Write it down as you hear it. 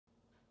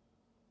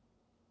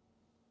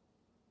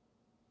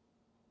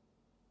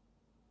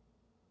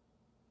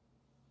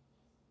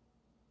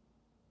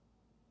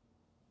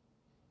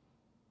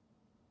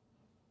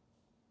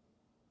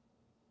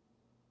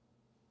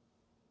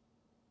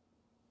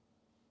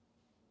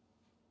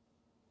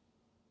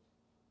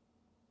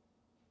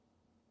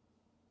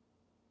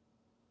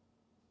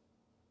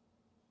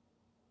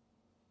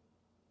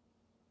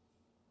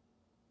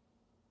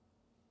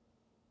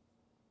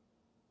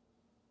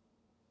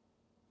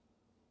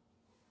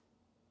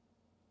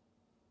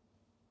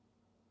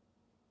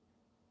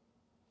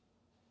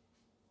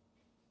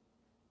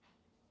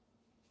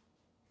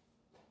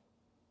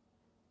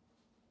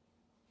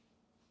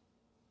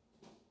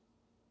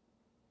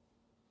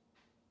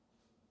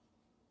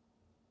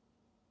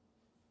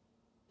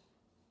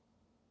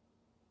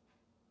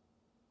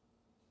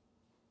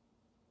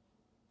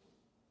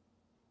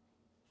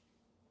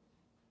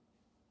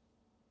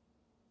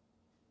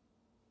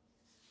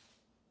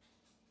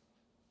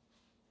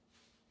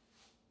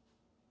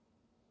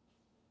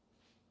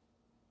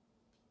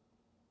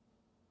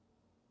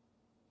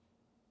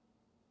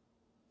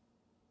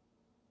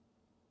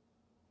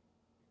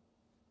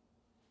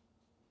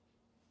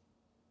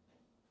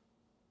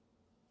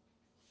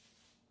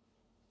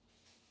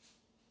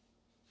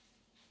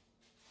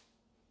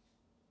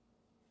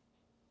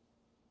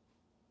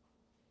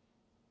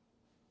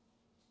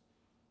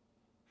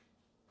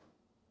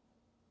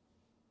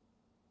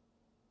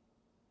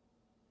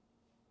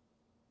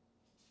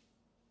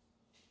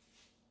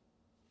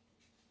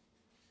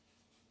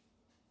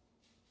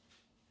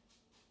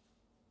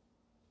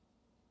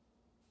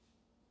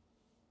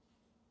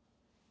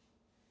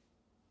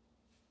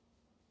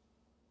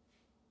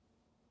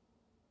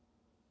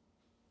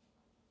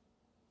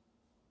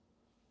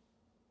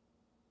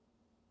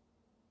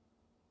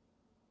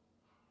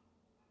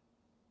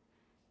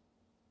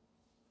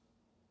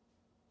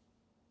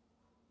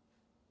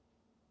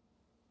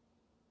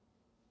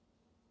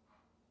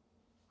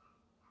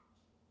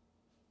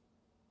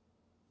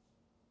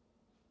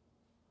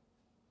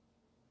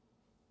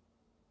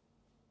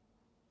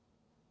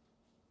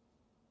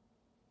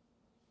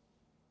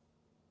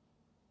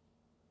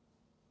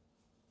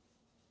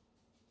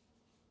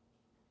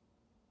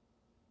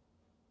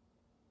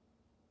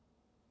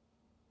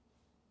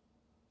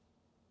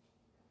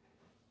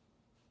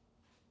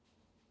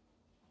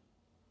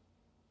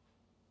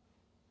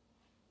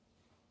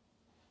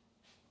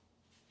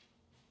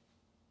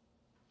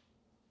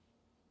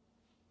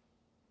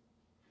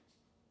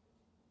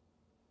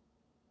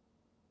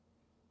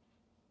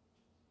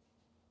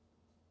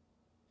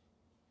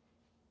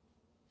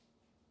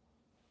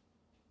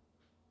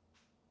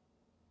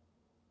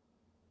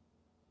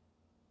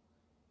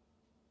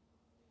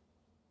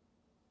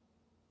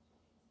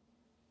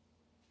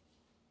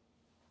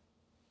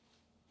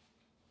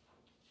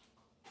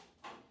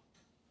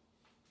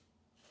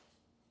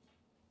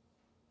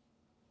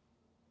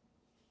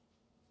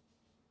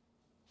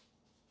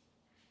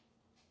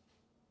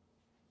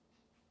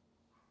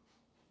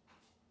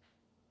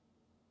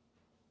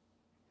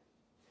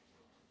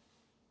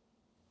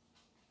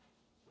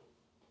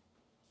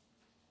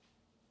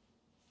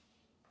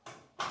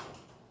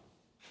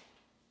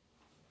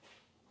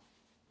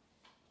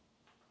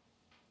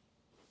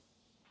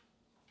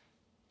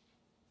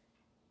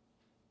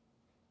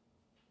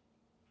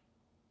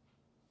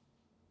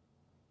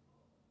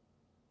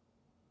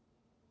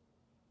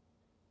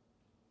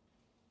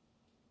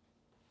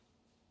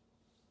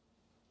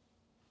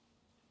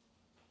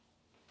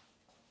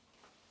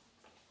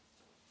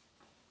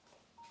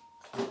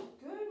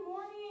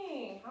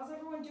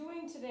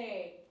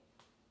today?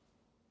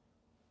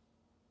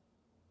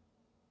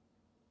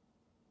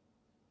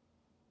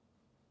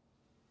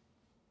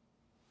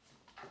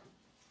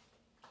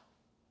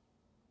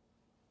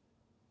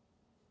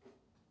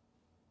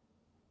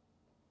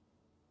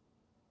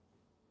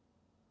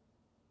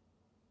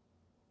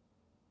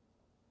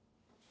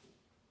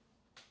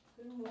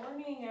 Good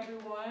morning,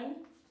 everyone.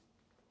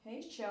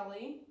 Hey,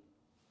 Shelly.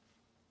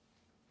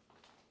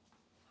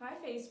 Hi,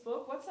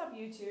 Facebook. What's up,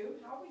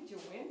 YouTube? How are we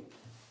doing?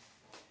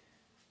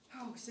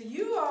 Oh, so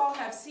you all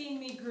have seen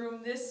me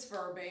groom this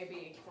fur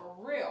baby, for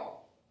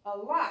real, a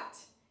lot.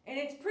 And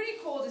it's pretty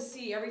cool to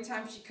see every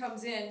time she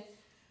comes in,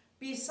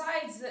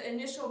 besides the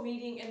initial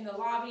meeting in the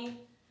lobby,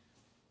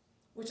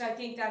 which I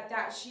think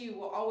that she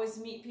will always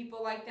meet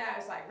people like that.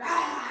 It's like, rah,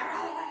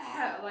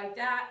 rah, rah, like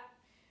that.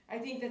 I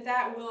think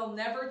that will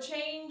never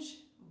change,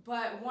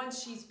 but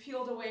once she's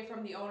peeled away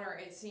from the owner,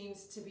 it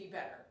seems to be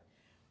better.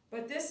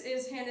 But this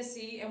is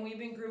Hennessy, and we've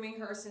been grooming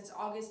her since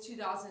August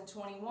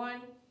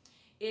 2021.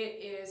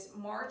 It is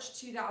March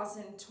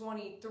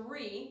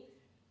 2023.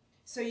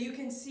 So you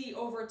can see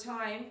over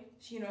time,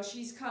 you know,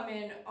 she's come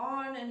in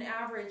on an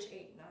average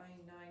 8, 9,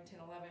 9, 10,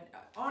 11,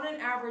 on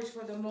an average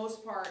for the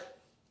most part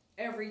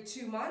every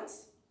 2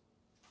 months.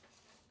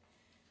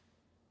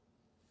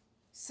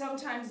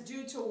 Sometimes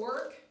due to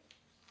work,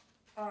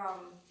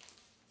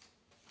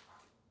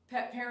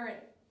 pet parent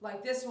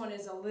like this one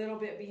is a little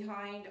bit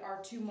behind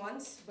our 2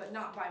 months, but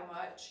not by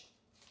much.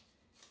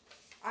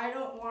 I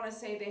don't want to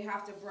say they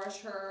have to brush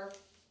her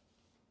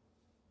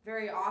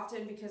very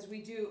often because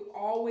we do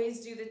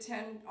always do the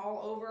 10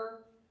 all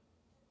over.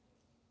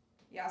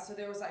 Yeah, so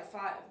there was like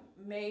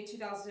May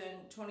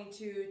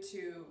 2022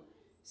 to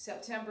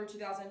September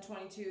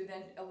 2022,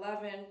 then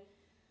 11.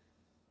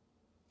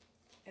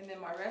 And then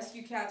my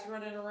rescue cat's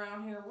running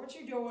around here. What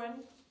you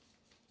doing?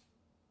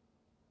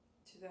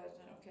 2000,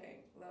 okay,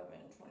 11,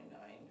 29.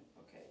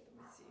 Okay, let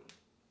me see.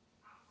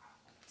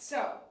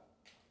 So,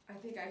 I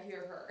think I hear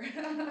her.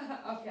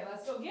 Okay,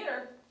 let's go get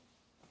her.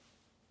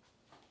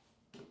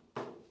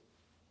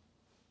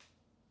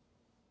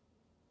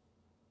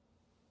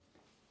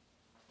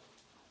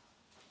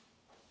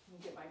 Let me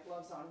get my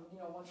gloves on. You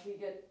know, once we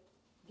get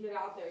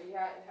out there, you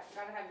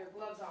gotta have your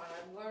gloves on.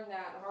 I've learned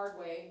that the hard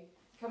way.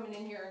 Coming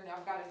in here, and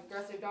I've got an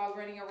aggressive dog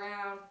running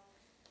around,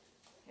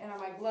 and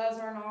my gloves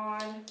aren't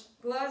on.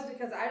 Gloves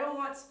because I don't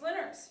want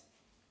splinters.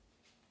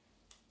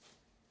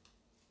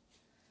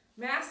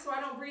 Mask so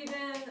I don't breathe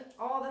in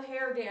all the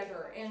hair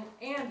dander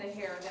and the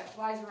hair that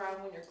flies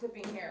around when you're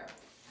clipping hair.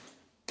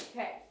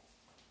 Okay.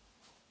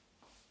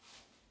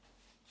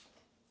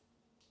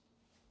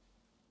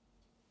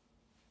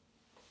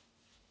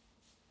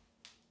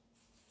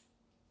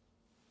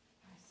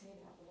 I say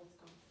that, but let's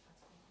go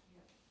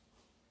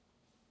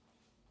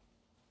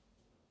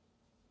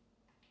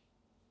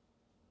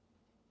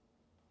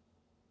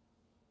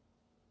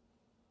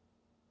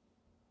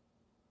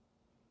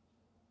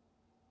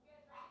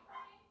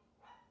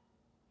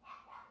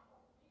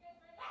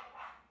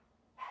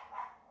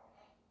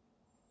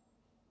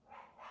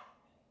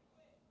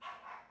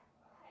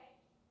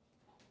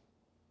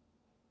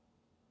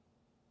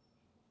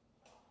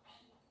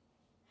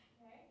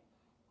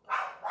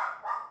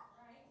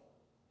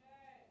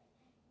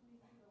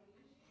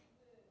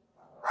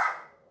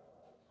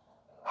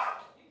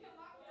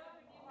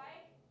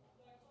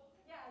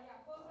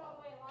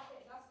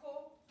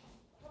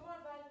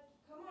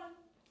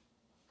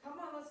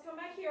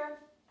here.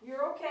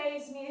 You're okay,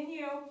 it's me and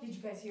you. Did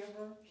you guys hear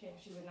her?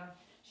 She would not,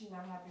 she's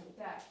not happy with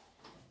that.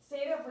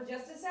 Stay there for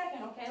just a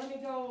second, okay? Let me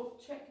go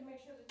check and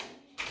make sure the TV.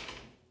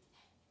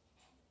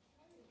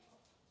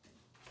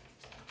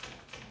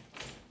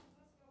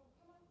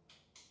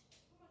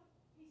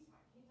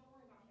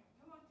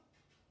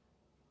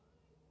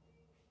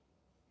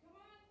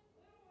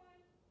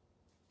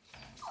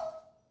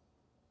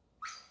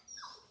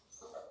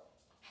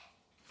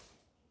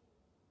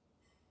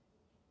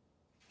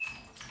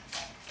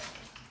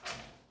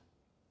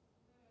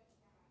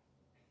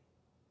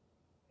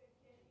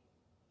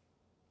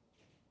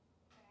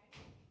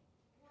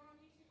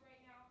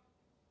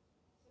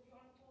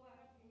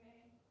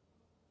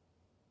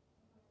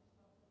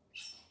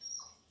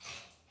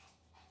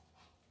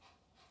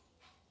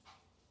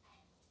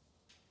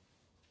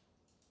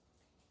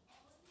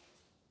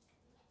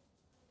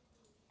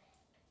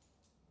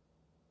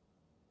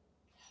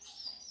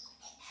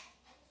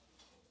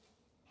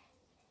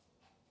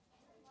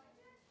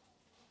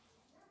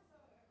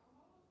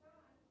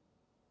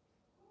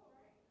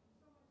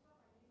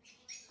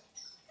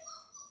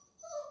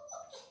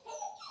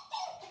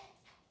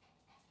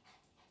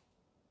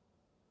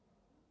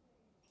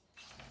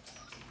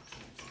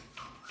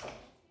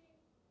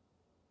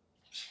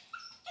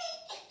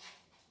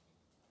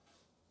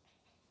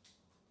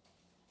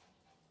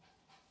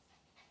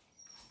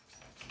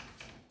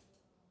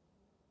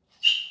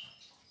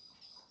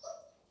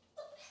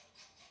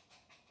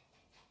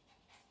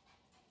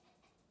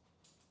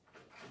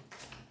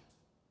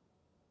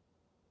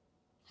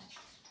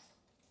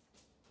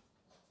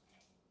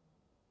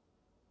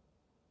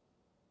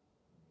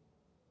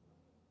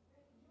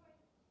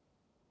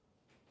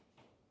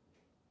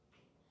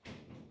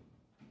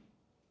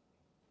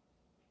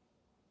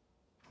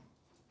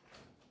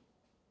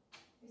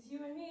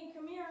 you and me.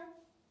 Come here.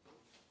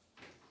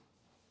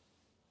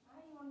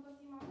 Hi, you want to go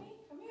see Mommy?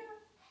 Come here.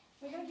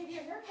 We gotta give you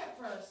a haircut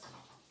first.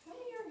 Come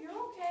here, you're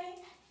okay.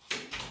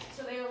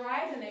 So they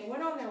arrived and they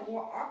went on their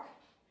walk,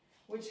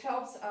 which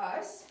helps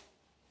us.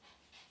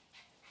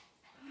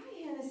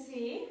 Hi,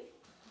 Hennessy.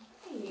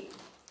 Hi.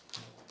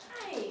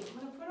 Hi. I'm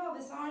gonna put all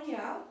this on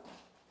ya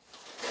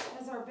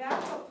as our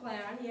backup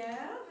plan.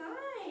 Yeah.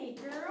 Hi,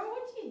 girl.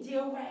 What you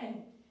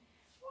doing?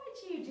 What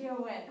you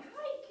doing?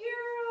 Hi,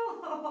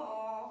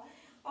 girl.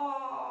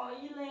 Oh,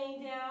 you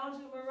laying down?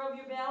 Should we rub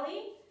your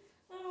belly?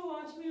 Oh,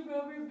 watch me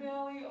rub your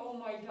belly. Oh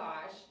my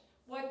gosh.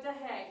 What the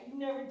heck? You've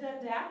never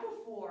done that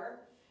before.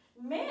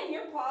 Man,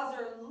 your paws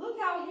are, look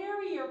how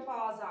hairy your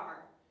paws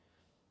are.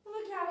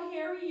 Look how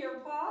hairy your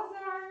paws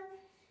are.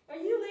 Are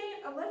you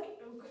laying,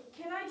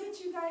 can I get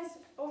you guys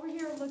over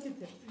here? Look at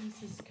this.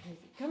 This is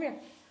crazy. Come here.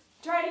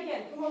 Try it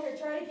again. Come over here.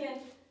 Try it again.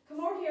 Come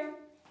over here.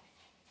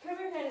 Come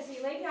here, Hennessy.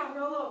 Lay down.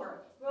 Roll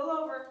over. Roll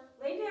over.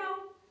 Lay down.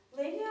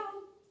 Lay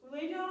down.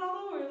 Lay down all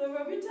over. Let me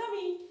rub your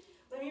tummy.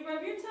 Let me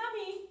rub your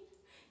tummy.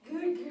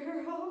 Good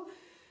girl.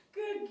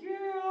 Good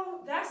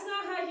girl. That's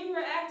not how you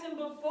were acting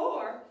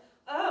before.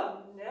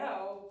 Oh,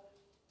 no.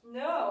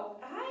 No.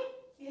 Hi.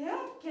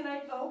 Yeah. Can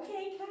I?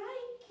 Okay. Hi.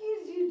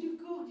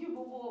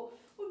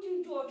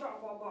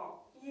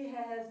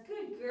 Yes.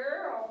 Good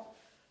girl.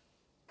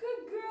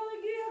 Good girl.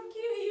 Look at how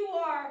cute you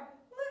are.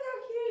 Look how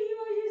cute you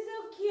are. You're so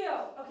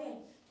cute. Okay.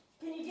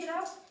 Can you get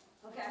up?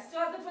 Okay. I still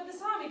have to put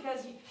this on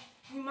because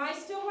you might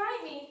still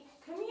bite me.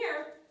 Come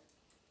here.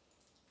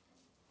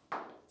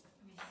 Let me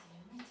see.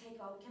 Let me take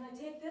off. Can I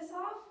take this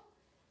off?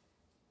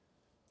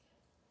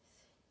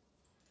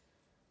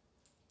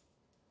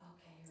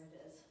 Okay, here it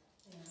is.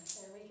 Yeah,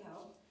 there we go.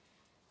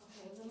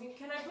 Okay,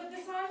 can I put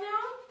this on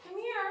now? Come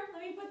here.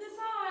 Let me put this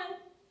on.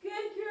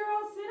 Good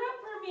girl. Sit up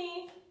for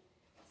me.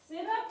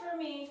 Sit up for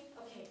me.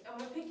 Okay, I'm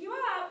going to pick you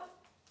up.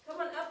 Come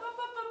on, up, up,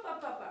 up, up,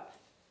 up, up, up.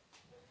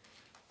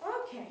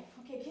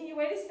 Okay, can you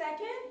wait a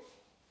second?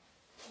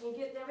 Let me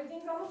get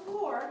everything's on the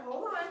floor.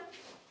 Hold on.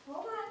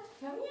 Hold on.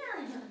 Come here.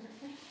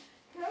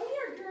 Come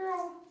here,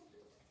 girl.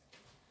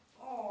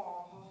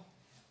 Oh.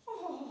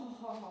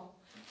 Oh.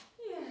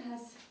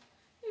 Yes.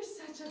 You're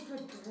such a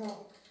good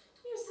girl.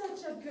 You're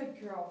such a good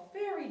girl.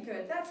 Very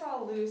good. That's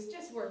all loose.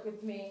 Just work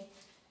with me.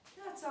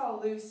 That's all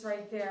loose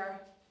right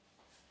there.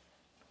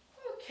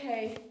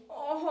 Okay.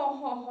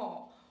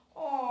 Oh.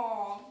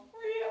 Oh.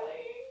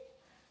 Really?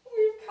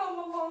 We've come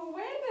a long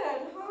way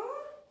then, huh?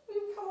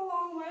 We've come a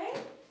long way.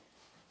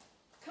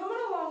 Coming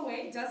a long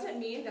way doesn't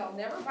mean they'll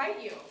never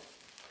bite you.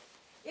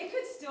 It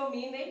could still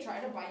mean they try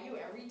to bite you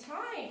every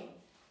time.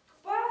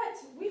 But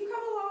we've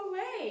come a long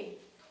way.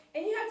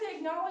 And you have to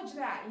acknowledge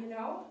that, you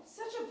know?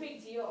 Such a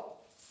big deal.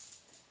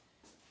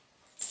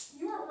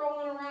 You weren't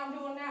rolling around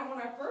doing that when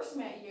I first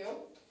met you.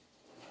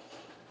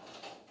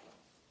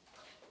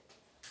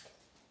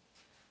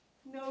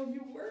 No,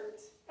 you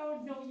weren't. Oh,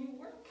 no, you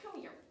weren't. Come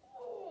here.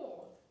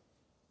 Oh.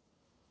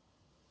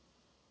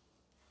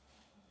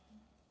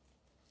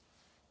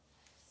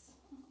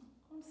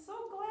 I'm so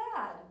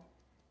glad.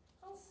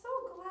 I'm so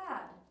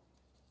glad.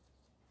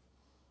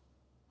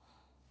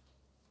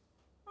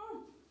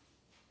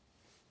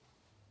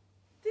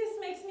 This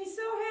makes me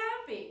so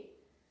happy.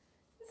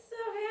 So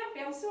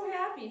happy. I'm so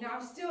happy. Now,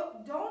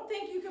 don't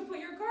think you can put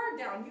your guard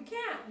down. You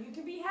can't. You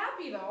can be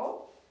happy,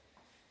 though.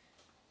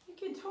 You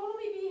can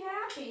totally be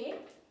happy.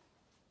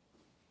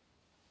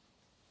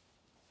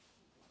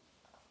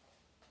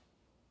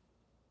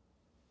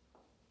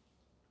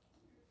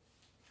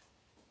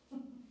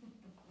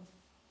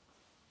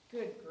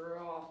 Good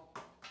girl.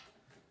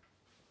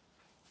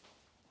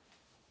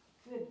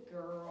 Good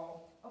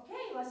girl.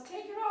 Okay, let's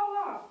take it all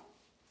off.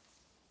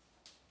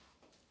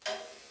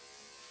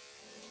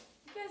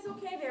 You guys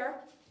okay there?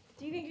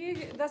 Do you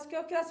think that's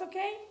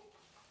okay?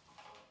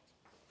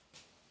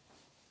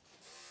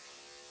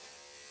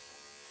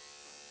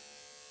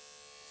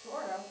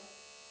 Sort of.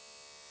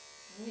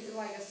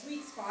 Like a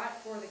sweet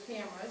spot for the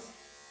cameras.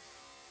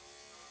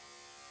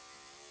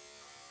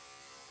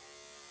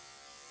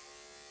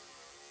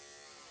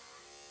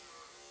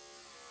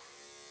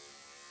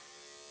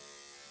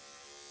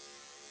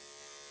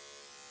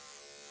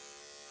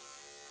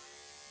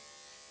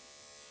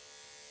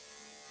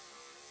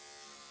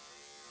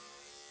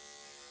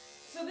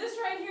 So this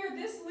right here,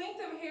 this length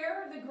of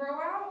hair, the grow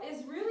out,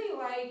 is really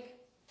like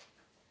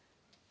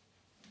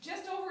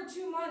just over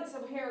 2 months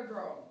of hair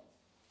growth,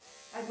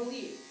 I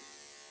believe.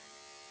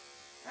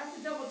 I have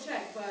to double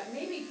check, but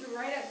maybe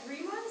right at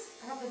 3 months,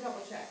 I have to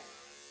double check.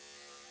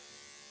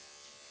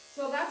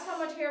 So that's how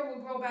much hair will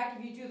grow back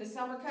if you do the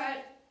summer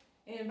cut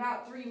in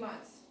about 3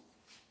 months.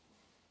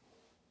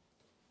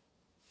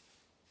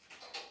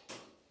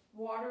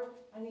 Water,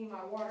 I need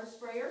my water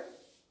sprayer.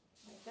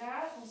 Like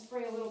that. I'll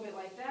spray a little bit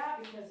like that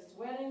because it's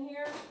wet in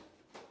here.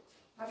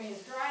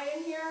 It's dry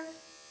in here.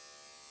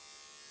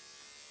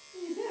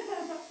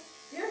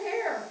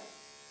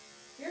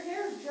 Your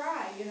hair is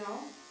dry, you know.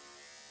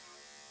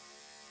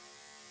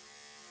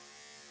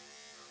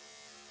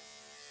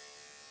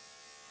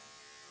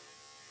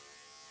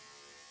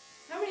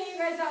 How many of you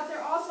guys out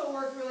there also work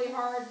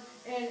really hard,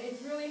 and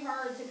it's really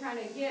hard to kind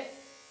of get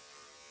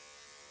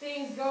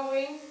things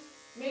going,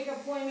 make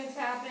appointments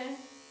happen.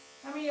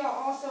 How many of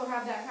y'all also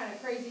have that kind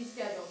of crazy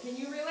schedule? Can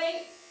you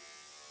relate?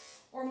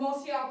 Or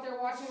most of you out there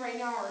watching right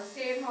now are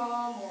stay at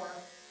home or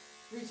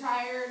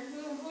retired.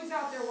 Who's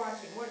out there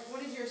watching?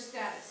 What is your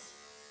status?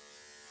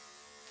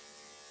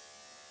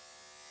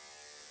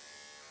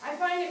 I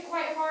find it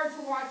quite hard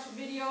to watch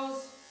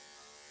videos.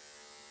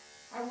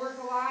 I work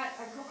a lot.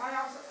 I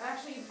also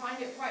actually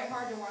find it quite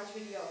hard to watch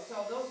videos.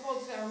 So those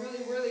folks that are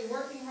really, really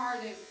working hard,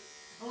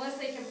 unless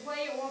they can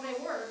play it while they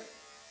work,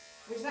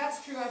 which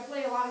that's true. I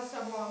play a lot of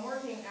stuff while I'm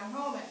working at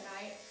home at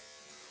night.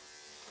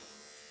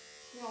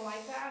 You don't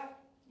like that?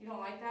 You don't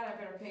like that?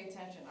 I better pay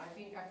attention. I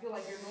feel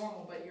like you're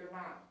normal, but you're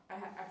not.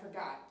 I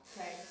forgot,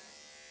 okay?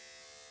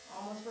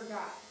 Almost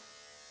forgot.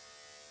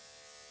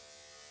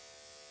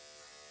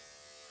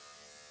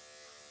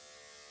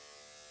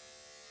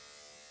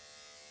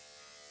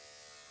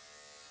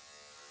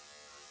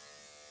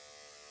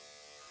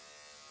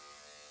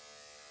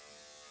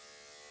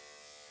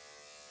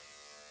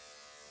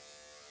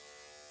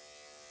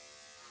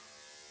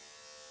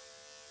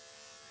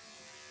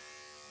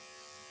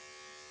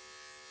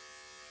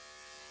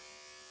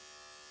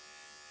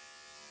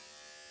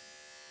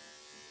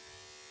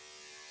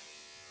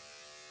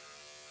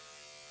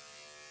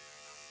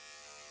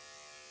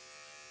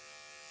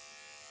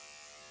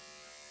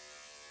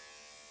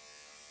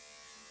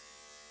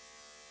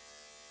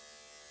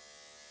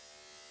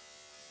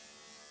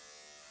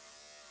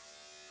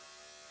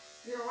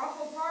 You're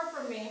awful far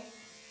from me.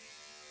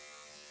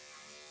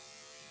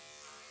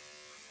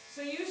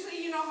 So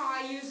usually you know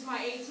how I use my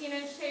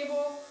 18-inch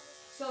table.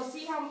 So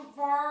see how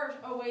far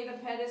away the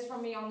pet is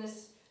from me on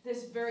this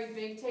very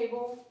big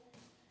table?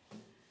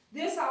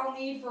 This I'll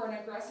need for an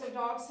aggressive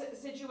dog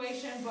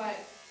situation, but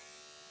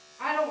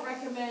I don't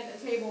recommend a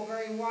table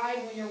very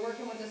wide when you're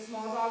working with a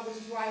small dog, which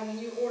is why when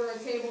you order a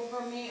table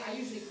from me, I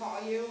usually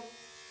call you.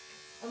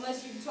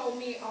 Unless you've told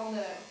me on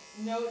the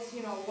notes,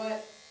 you know,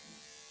 what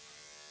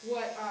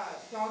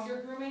dog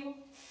you're grooming,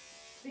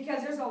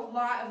 because there's a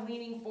lot of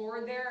leaning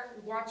forward there.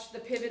 Watch the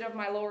pivot of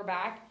my lower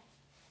back.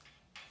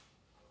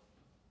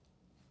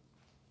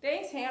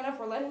 Thanks, Hannah,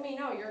 for letting me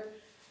know you're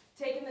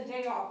taking the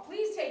day off.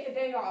 Please take a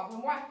day off.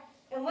 And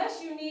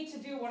unless you need to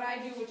do what I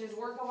do, which is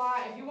work a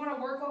lot. If you want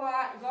to work a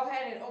lot, go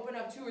ahead and open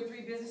up 2 or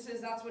 3 businesses.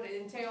 That's what it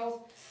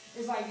entails.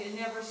 It's like it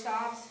never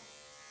stops.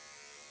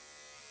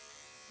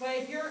 But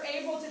if you're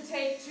able to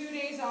take 2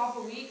 days off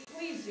a week,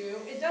 please do.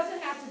 It doesn't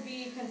have to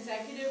be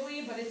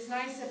consecutively, but it's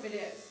nice if it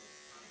is.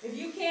 If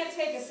you can't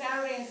take a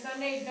Saturday and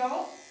Sunday,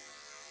 don't.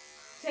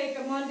 Take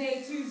a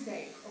Monday,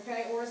 Tuesday,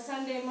 okay, or a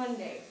Sunday,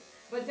 Monday.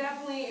 But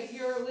definitely, if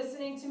you're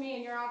listening to me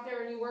and you're out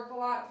there and you work a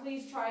lot,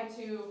 please try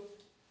to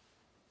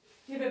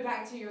give it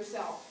back to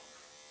yourself.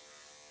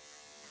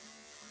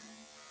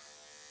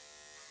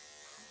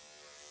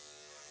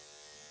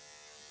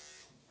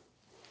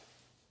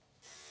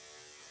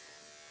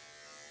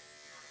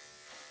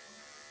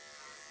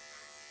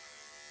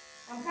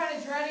 I'm kind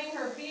of dreading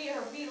her feet.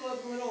 Her feet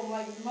look a little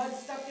like mud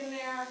stuck in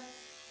there.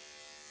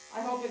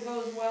 I hope it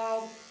goes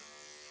well.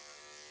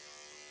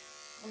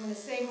 I'm going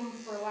to save them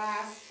for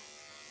last.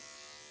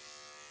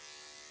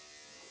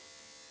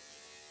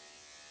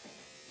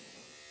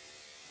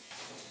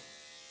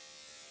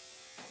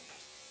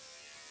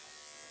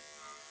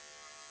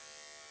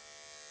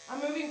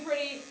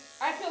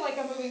 I feel like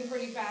I'm moving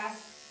pretty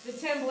fast. The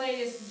 10 blade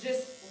is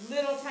just a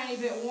little tiny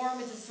bit warm.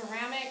 It's a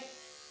ceramic.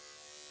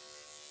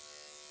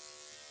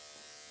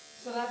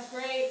 So that's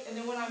great. And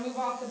then when I move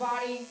off the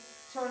body,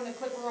 turn the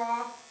clipper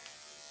off.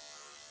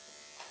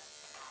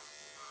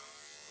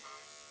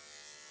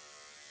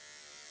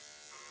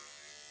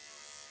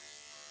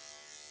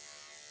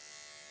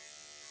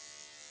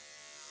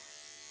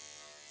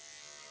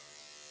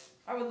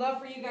 I would love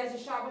for you guys to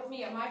shop with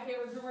me at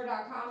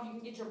myfavoritegroomer.com. You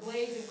can get your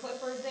blades and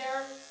clippers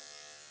there.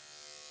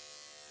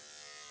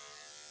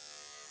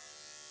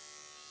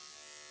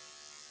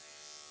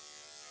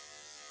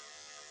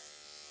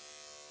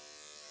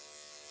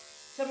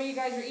 Some of you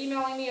guys are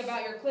emailing me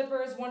about your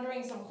clippers,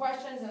 wondering some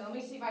questions, and let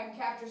me see if I can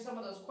capture some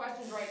of those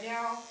questions right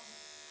now.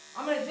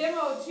 I'm going to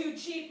demo 2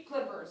 cheap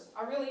clippers.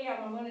 I really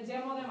am. I'm going to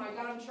demo them. I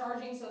got them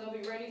charging, so they'll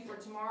be ready for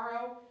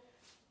tomorrow.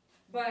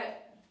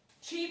 But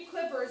cheap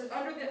clippers,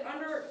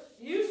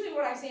 usually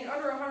what I've seen,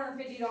 under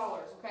 $150,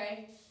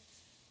 okay?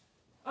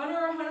 Under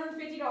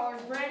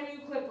 $150, brand new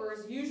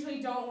clippers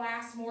usually don't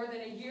last more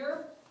than a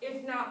year,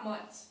 if not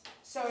months.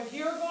 So if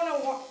you're going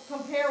to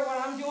compare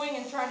what I'm doing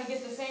and try to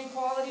get the same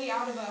quality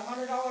out of a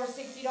 $100,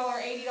 $60,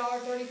 $80,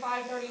 $35,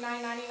 $39,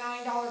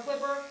 $99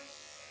 clipper,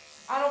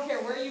 I don't care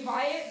where you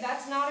buy it,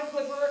 that's not a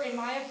clipper in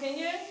my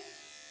opinion.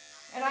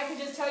 And I can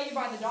just tell you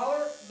by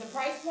the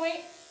price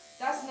point,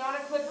 that's not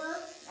a clipper.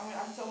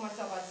 I told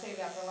myself I'd save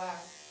that for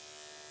last.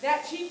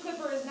 That cheap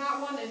clipper is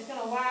not one that's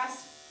going to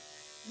last.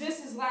 This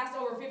is last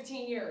over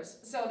 15 years.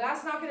 So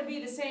that's not going to be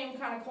the same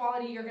kind of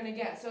quality you're going to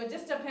get. So it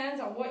just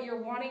depends on what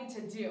you're wanting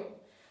to do.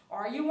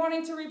 Are you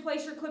wanting to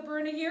replace your clipper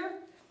in a year?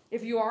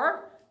 If you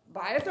are,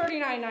 buy a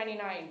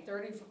 $39.99,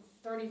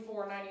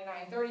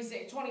 $34.99,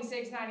 $36,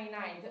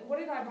 $26.99. What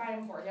did I buy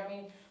them for? I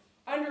mean,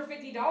 under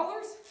 $50.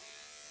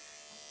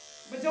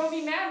 But don't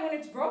be mad when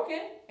it's broken,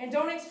 and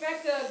don't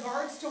expect the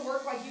guards to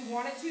work like you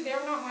want it to.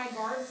 They're not my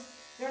guards.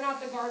 They're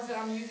not the guards that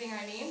I'm using,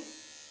 I mean.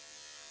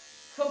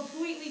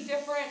 Completely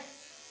different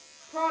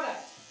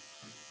product.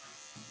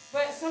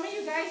 But some of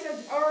you guys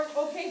are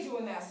okay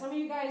doing that. Some of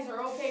you guys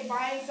are okay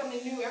buying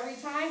something new every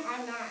time.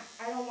 I'm not.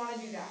 I don't want to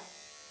do that.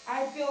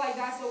 I feel like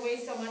that's a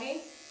waste of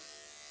money.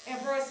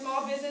 And for a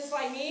small business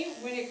like me,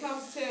 when it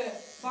comes to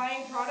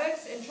buying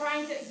products and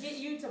trying to get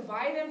you to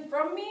buy them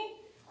from me,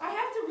 I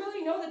have to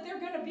really know that they're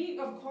going to be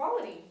of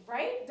quality,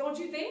 right? Don't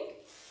you think?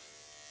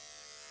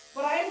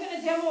 But I am going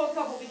to demo a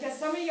couple because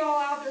some of y'all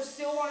out there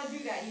still want to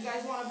do that. You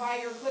guys want to buy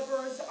your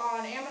clippers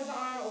on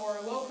Amazon or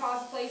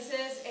low-cost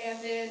places,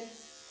 and then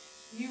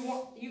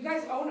you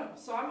guys own them.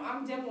 So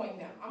I'm demoing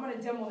them. I'm going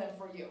to demo them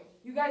for you.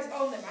 You guys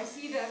own them. I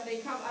see them. They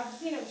come. I've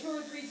seen them 2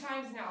 or 3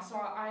 times now. So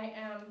I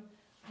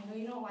know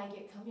you don't like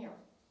it. Come here.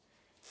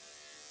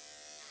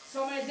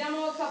 So I'm going to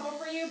demo a couple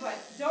for you, but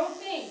don't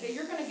think that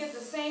you're going to get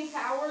the same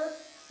power,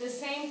 the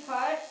same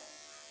cut,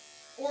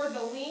 or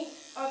the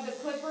length of the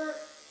clipper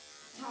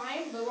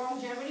time, the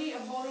longevity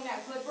of holding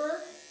that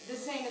clipper, the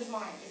same as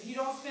mine, if you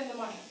don't spend the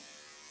money.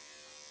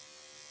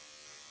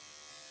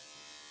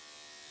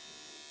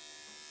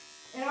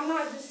 And I'm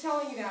not just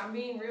telling you that, I'm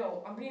being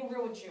real. I'm being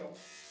real with you.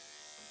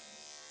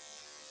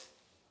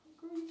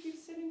 Girl, you keep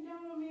sitting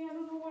down on me. I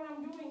don't know what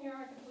I'm doing here.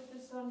 I can put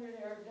this under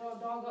there.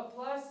 Dog up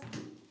plus.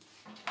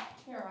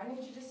 Here, I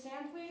need you to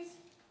stand, please.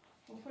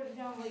 We'll put it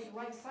down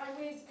like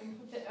sideways and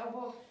put the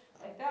elbow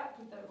like that.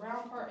 Put the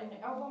round part in the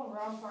elbow and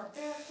round part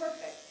there.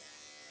 Perfect.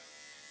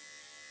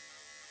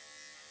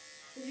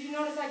 Did you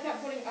notice I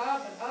kept putting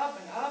up and up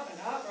and up and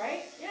up,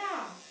 right?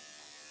 Yeah.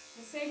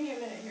 Just save me a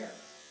minute here.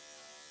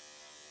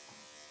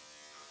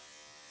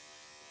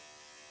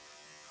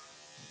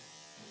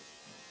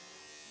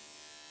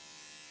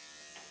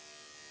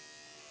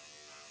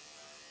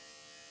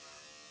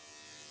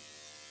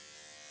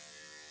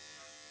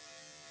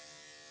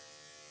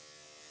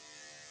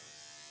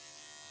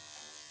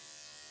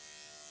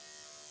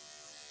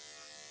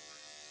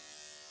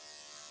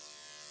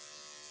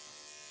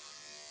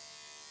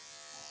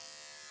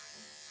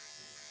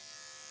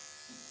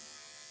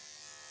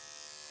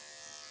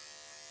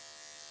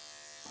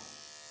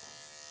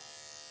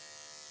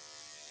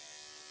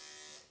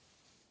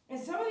 And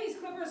some of these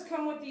clippers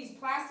come with these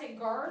plastic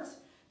guards.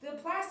 The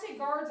plastic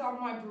guards on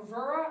my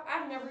Blvd,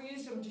 I've never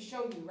used them to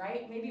show you,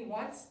 right? Maybe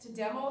once to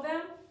demo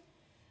them.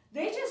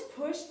 They just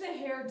push the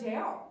hair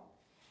down.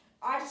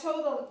 I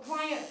told the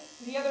client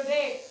the other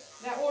day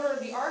that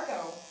ordered the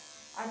Arco.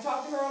 I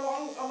talked to her a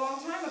long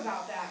time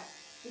about that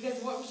because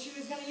what she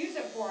was going to use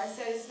it for. I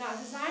said it's not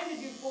designed to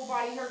do full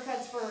body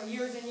haircuts for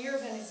years and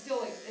years and it's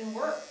still in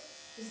work.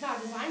 It's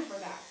not designed for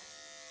that.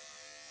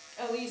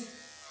 At least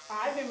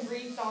I've been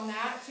briefed on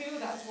that too.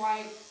 That's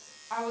why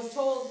I was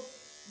told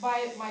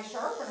by my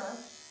sharpener.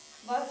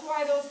 That's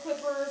why those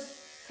clippers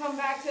come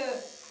back to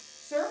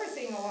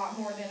servicing a lot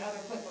more than other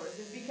clippers.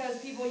 Is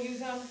because people use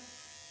them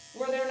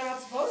where they're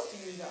not supposed to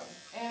use them.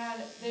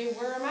 And they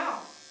wear them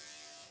out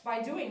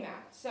by doing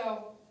that.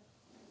 So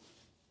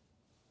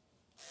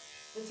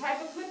the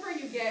type of clipper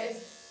you get is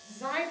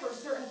designed for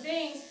certain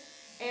things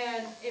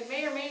and it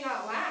may or may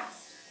not last.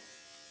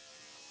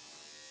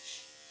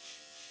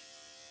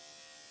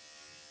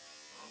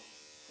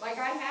 Like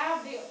I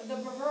have the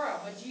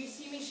Blvd, but do you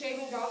see me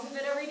shaving dogs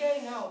with it every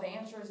day? No, the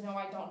answer is no,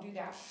 I don't do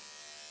that.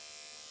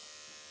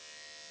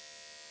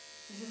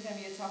 This is going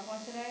to be a tough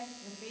one today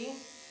with B.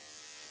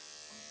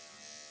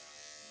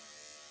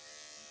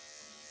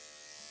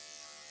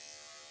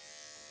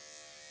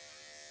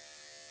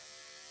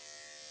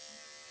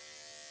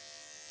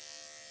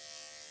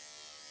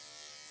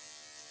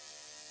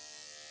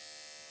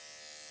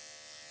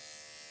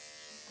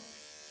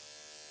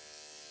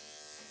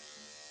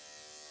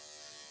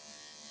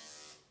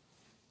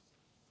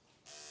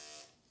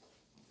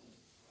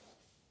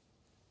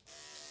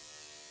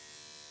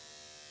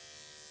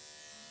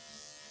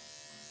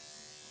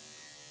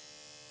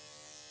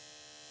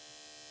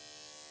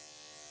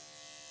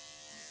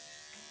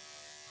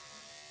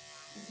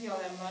 See all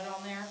that mud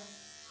on there?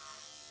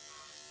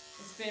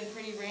 It's been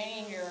pretty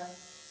rainy here.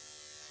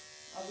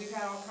 We've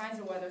had all kinds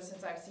of weather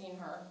since I've seen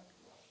her.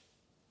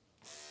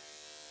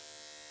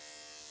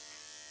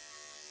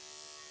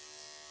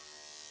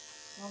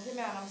 Don't get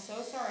mad, I'm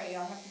so sorry.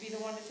 I'll have to be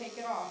the one to take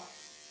it off.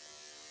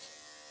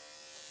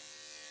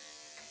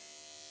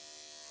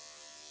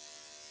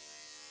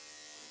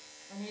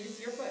 I need to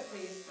see your foot,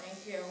 please.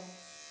 Thank you.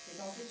 Okay,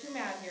 don't get too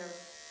mad here.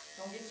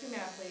 Don't get too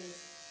mad,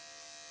 please.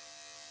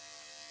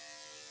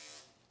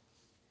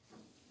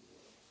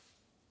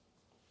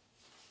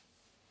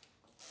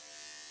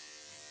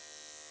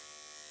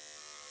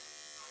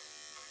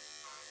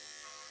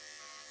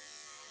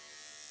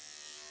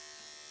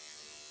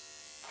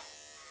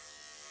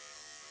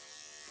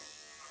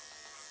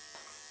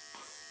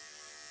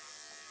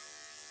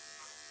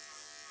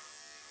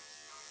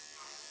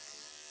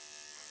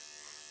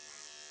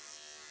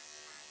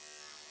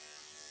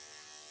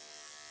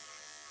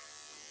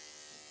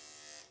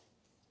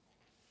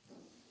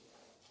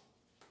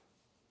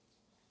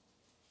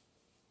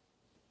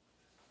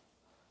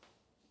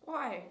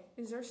 Why?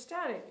 Is there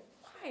static?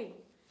 Why?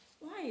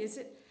 Why is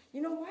it?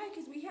 You know why?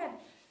 Because we had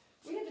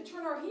to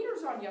turn our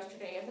heaters on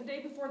yesterday, and the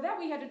day before that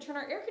we had to turn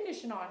our air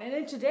conditioner on. And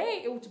then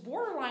today it was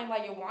borderline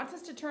like it wants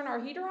us to turn our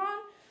heater on,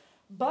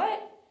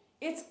 but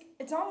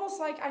it's almost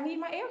like I need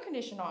my air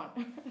conditioner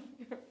on.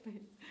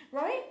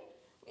 Right?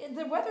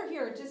 The weather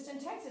here just in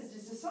Texas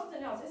is just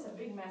something else. It's a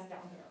big mess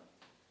down here.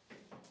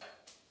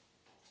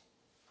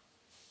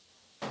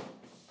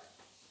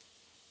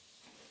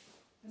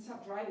 That's how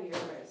dry the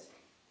air is.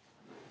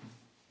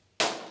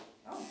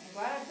 Oh, I'm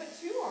glad I put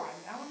 2 on.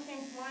 That one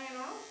came flying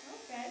off.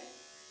 Okay.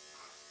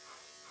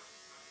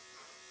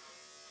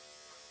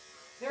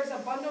 There's a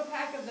bundle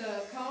pack of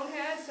the cone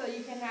heads, so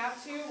you can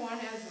have 2. One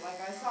has, like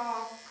I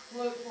saw,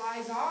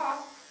 flies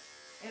off,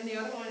 and the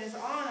other one is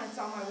on. It's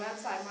on my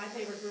website,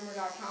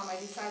 myfavoritegroomer.com. I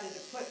decided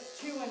to put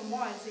 2 in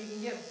 1, so you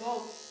can get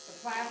both the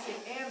plastic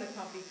and the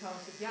comfy cone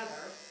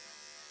together.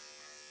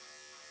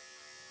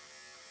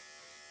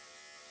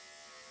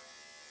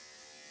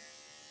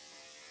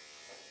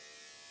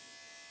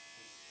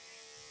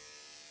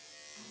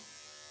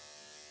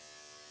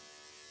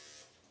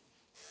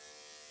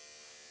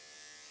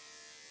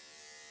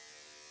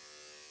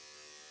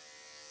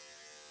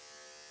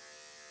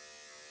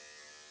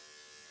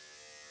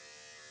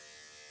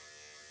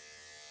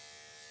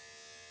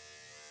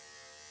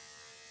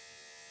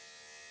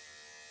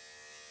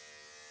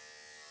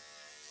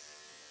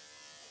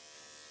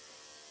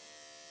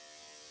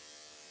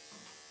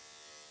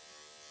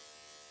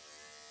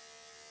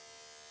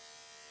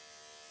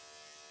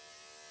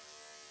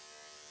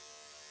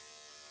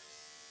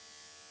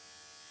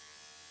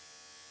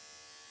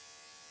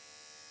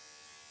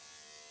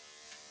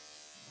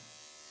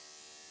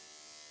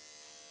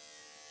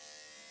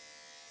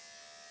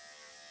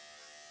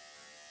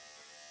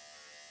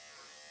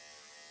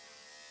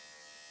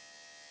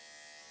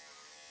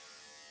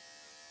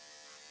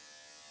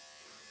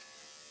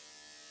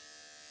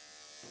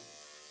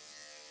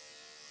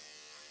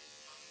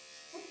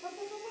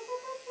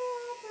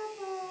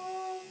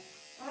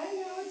 I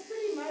know, it's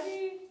pretty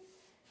muddy.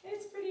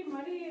 It's pretty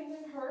muddy and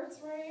it hurts,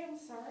 right? I'm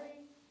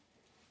sorry.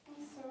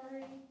 I'm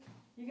sorry.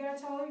 You gotta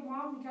tell your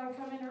mom you gotta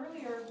come in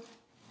earlier.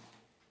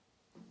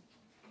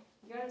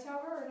 You gotta tell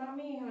her, not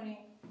me,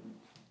 honey.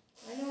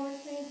 I know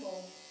it's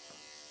painful.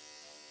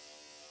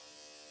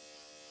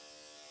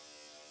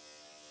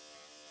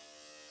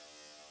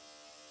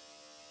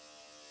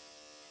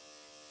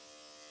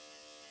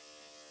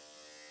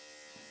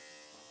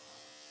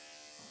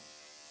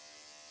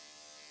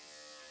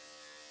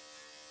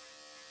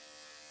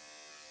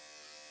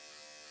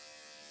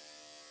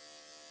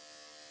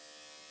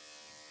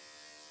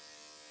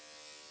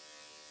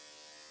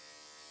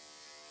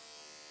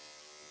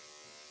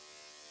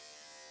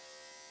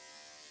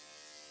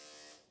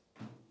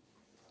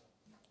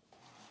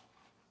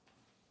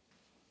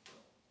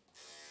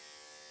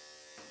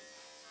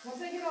 Once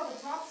I get all the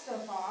top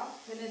stuff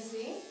off, can you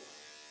see?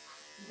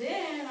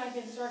 Then I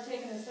can start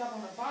taking the stuff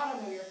on the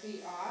bottom of your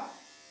feet off,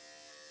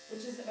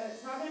 which is,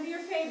 it's not going to be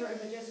your favorite,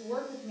 but just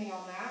work with me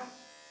on that.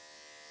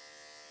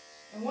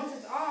 And once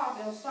it's off,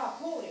 it'll stop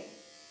pulling.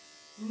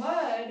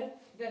 Mud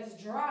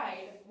that's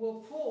dried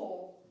will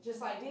pull,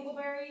 just like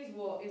dingleberries,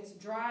 it's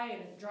dry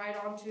and dried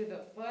onto the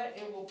foot,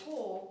 it will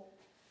pull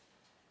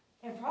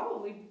and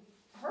probably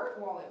hurt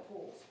while it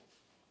pulls.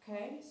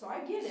 Okay, so I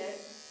get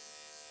it.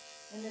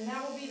 And then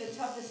that will be the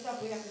toughest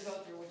stuff we have to go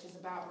through, which is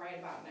right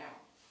about now.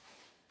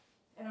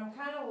 And I'm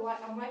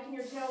liking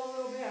your tail a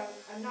little bit.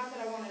 I'm not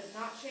that I want to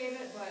not shave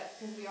it, but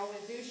because we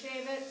always do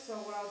shave it. So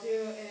what I'll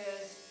do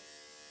is,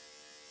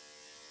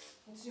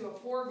 let's do a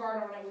 4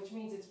 guard on it, which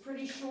means it's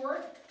pretty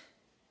short,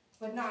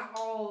 but not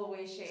all the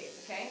way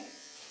shaved, okay?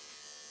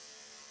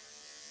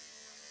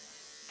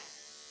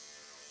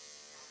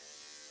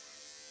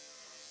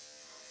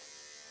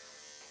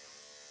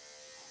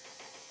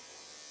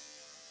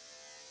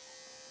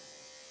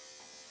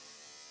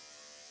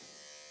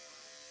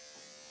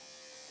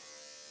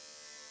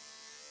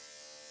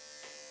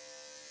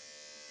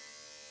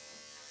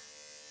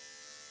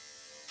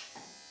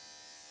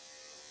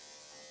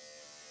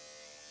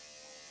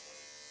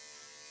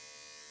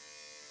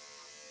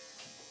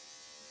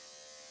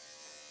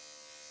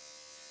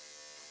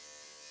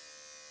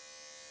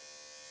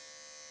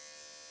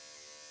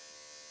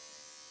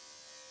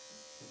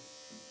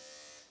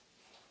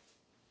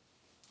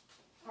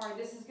 All right,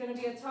 this is going to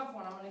be a tough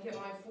one. I'm going to get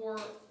my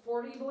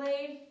 440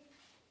 blade,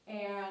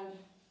 and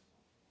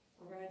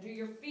we're going to do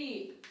your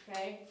feet,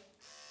 okay?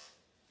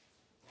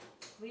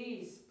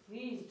 Please,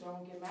 please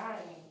don't get mad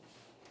at me.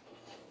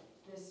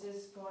 This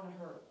is going to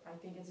hurt. I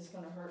think it's just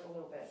going to hurt a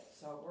little bit.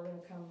 So we're going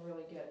to come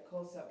really get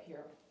close up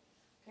here,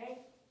 okay?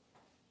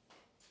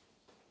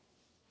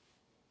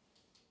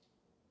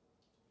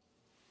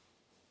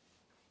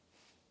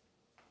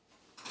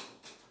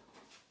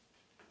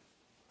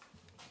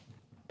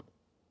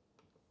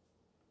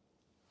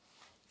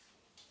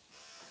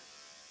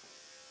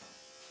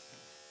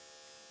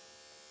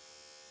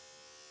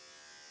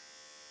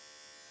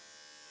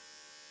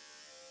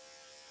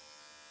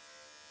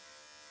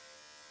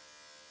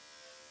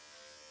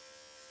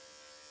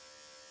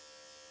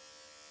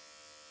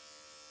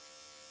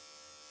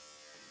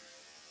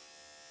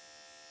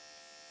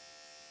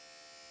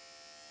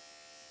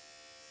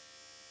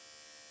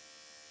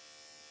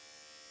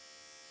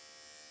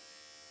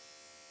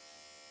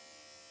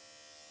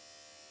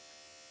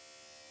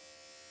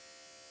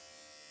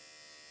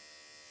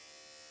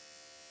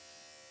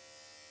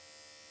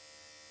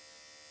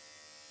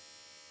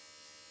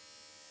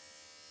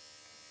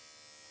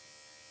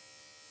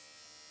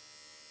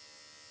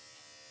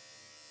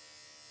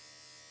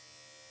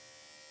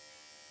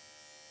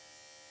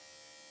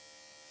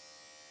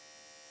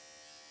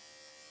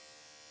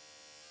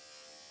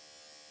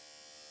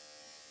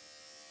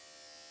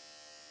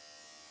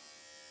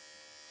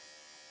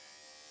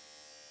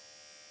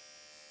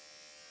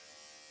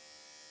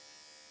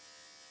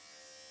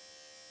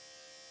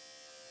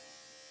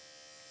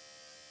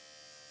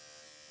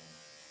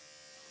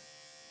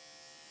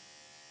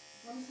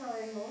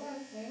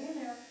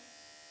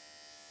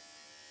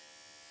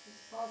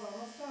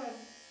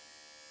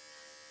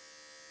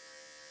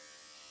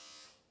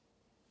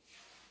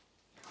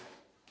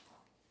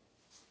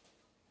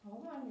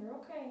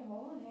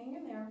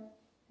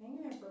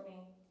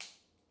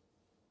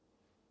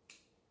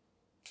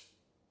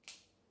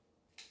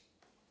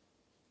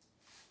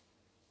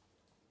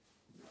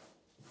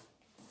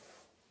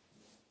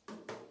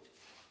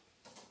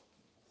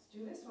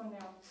 do this one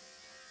now.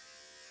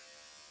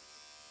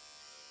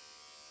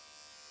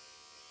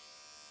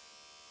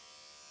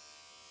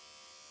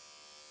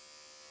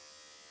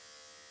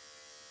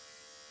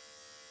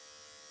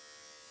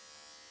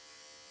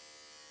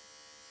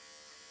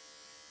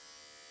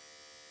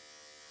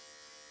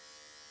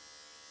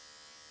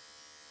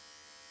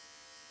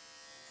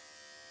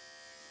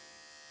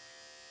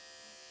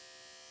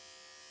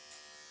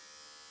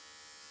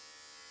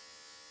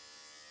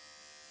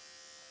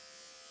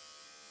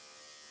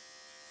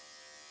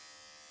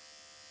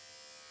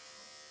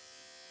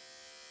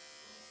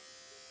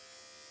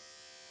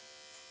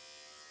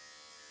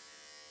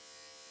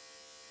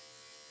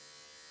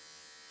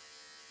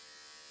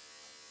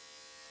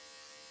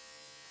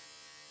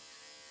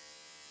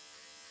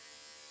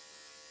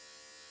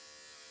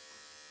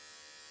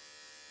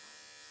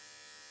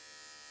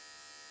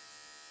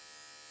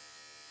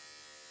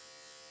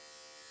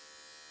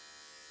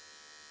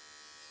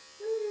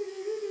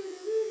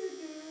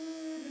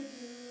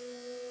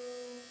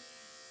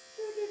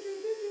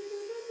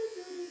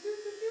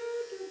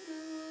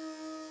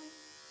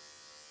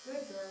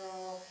 Good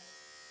girl.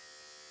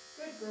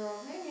 Good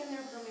girl. Hang in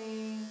there for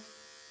me.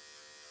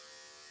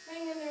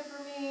 Hang in there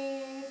for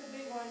me. It's a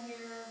big one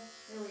here.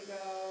 There we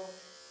go.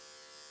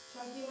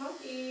 Chunky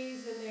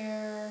monkeys in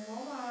there.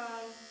 Hold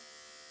on.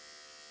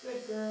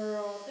 Good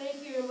girl.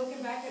 Thank you. You're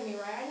looking back at me,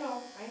 right? I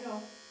know. I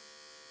know.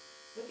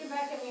 Looking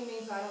back at me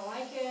means I don't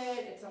like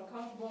it. It's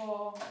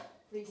uncomfortable.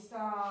 Please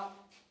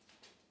stop.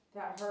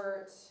 That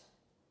hurts.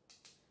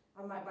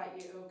 I might bite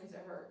you because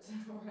it hurts.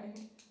 All right.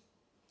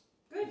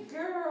 Good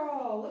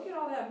girl. Look at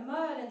all that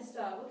mud and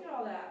stuff. Look at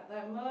all that.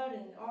 That mud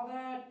and all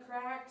that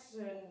cracks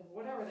and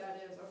whatever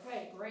that is.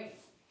 Okay, great.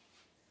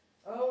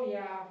 Oh,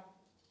 yeah.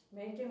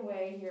 Making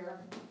way here.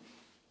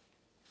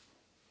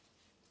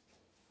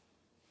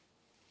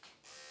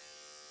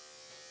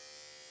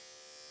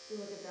 See,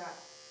 look at that.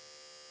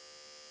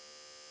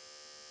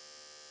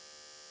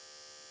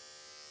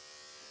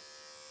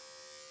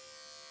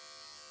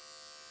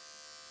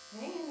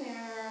 Hang in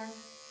there.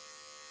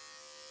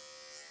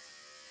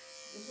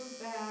 This was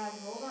bad.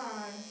 Hold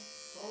on.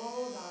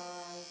 Hold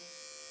on.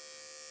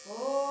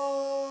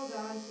 Hold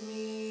on to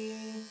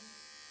me.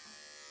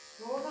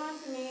 Hold on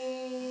to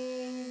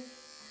me.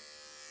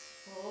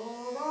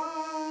 Hold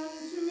on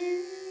to me.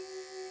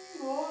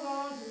 Hold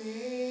on to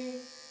me.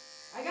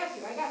 I got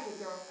you. I got you,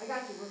 girl. I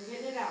got you. We're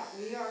getting it out.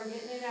 We are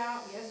getting it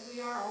out. Yes,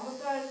 we are.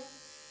 Almost done.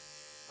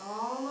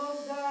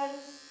 Almost done.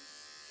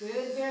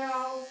 Good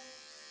girl.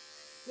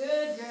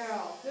 Good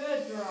girl.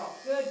 Good girl.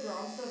 Good girl.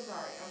 I'm so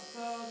sorry. I'm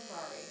so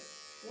sorry.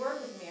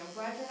 Work with me. I'm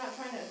glad you're not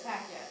trying to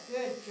attack yet.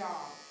 Good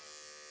job.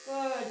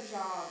 Good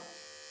job.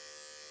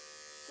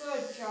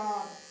 Good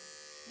job.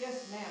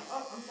 Yes, ma'am.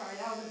 Oh, I'm sorry.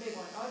 That was a big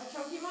one. Oh, it's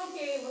Chunky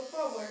Monkey. Look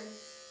forward.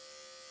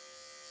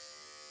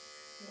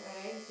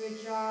 Okay.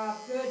 Good job.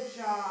 Good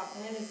job.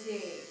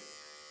 Hennessy.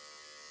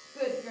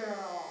 Good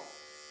girl.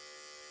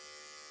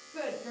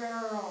 Good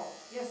girl.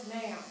 Yes,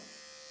 ma'am.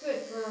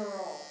 Good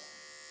girl.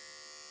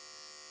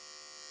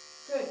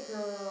 Good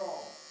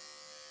girl.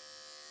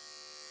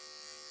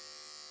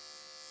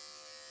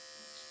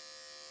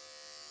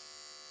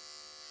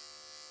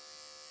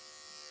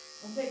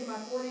 I'm taking my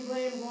 40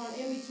 blade and going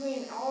in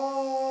between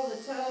all the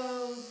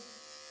toes,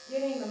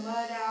 getting the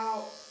mud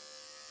out.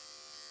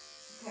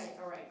 Okay,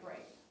 all right,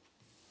 great.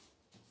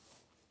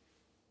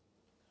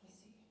 Let me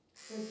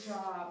see. Good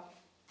job.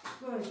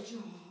 Good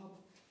job.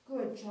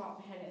 Good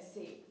job,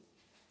 Hennessy.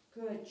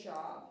 Good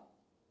job.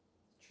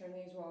 Trim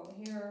these while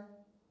I'm here.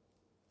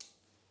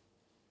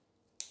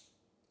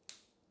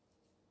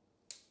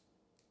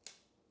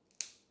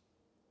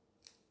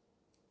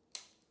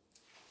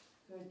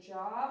 Good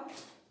job.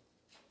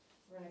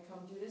 We're going to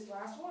come do this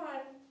last one.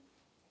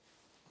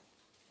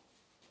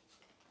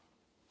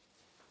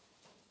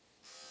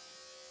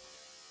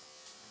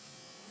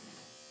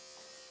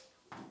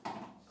 Okay,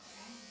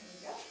 here we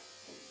go.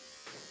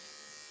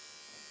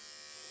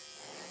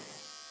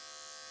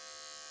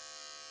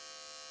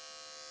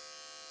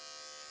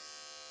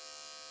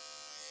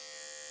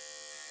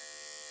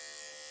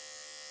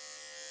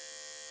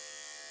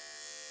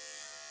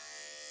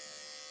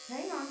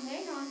 Hang on,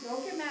 hang on.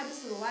 Don't get mad.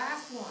 This is the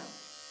last one.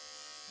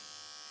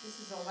 This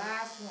is the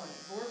last one.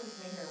 Work with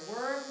me here.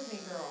 Work with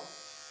me, girl.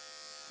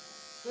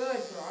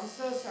 Good girl. I'm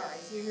so sorry.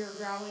 See you here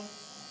growling?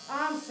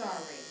 I'm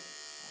sorry.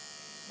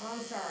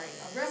 I'm sorry.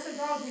 Aggressive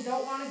dogs, we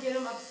don't want to get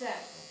them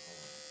upset.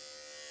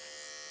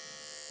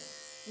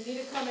 You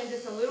need to come in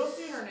just a little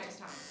sooner next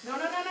time. No,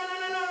 no, no, no,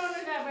 no, no, no, no, no,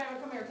 no.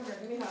 Come here, come here.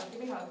 Give me a hug.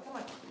 Give me a hug. Come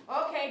on.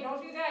 Okay,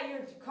 don't do that.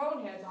 Your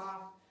cone head's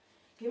off.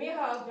 Give me a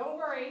hug. Don't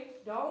worry.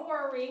 Don't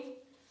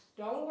worry.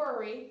 Don't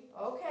worry.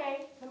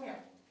 Okay, come here.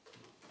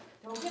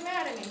 Don't get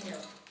mad at me here.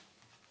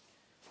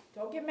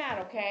 Don't get mad,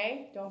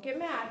 okay? Don't get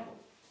mad.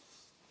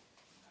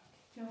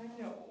 No,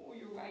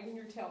 you're wagging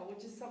your tail,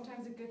 which is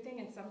sometimes a good thing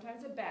and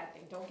sometimes a bad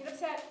thing. Don't get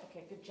upset.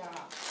 Okay, good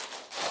job.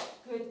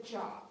 Good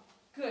job.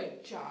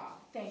 Good job.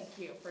 Thank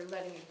you for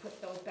letting me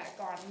put those back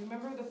on. You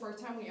remember the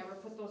first time we ever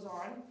put those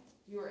on?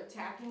 You were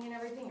attacking and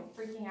everything and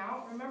freaking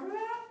out. Remember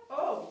that?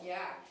 Oh,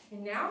 yeah.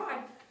 And now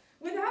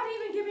without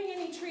even giving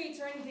any treats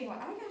or anything,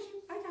 like, I got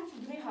you,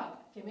 give me a hug.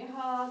 Give me a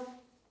hug.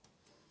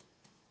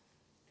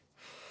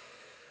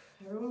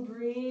 Everyone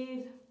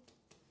breathe.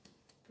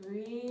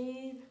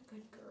 Breathe.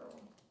 Good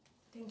girl.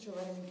 Thanks for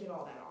letting me get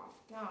all that off.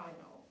 Now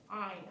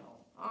I know.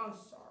 I'm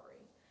sorry.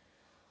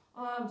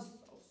 I'm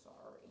so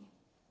sorry.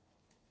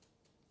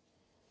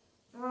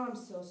 I'm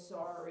so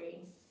sorry.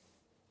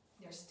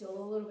 There's still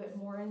a little bit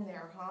more in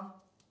there, huh?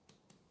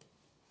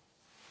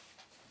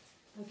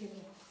 Look at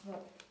me.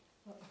 Look.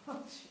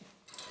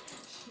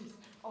 Jeez.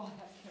 Oh,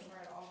 that came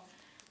right off.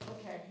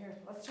 Okay, here.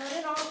 Let's turn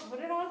it on. Put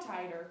it on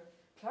tighter.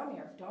 Come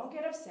here. Don't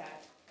get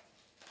upset.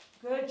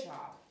 Good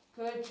job.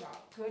 Good job.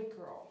 Good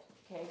girl.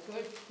 Okay,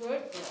 good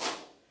girl.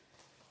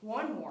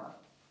 One more.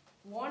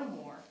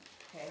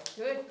 Okay,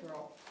 good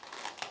girl.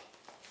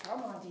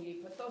 Come on, Dee Dee.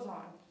 Put those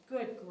on.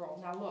 Good girl.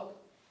 Now look.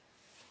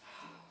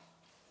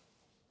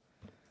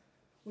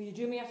 Will you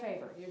do me a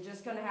favor? You're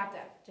just going to have to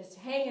just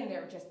hang in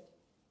there.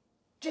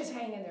 Just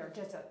hang in there.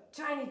 Just a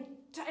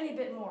tiny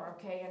bit more,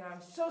 okay? And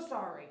I'm so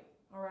sorry.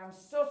 Or I'm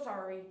so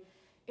sorry.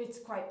 It's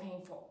quite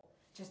painful.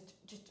 Just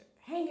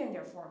hang in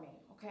there for me,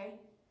 okay?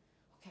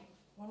 Okay,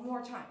 one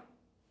more time.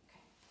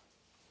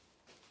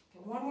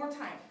 Okay, one more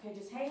time. Okay,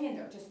 just hang in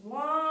there. Just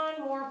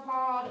one more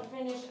paw to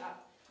finish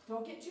up.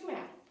 Don't get too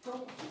mad.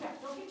 Don't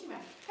get too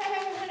mad.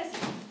 Hey,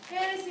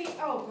 Hennessy.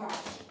 Oh,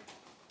 gosh.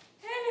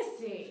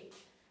 Hennessy.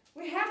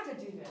 We have to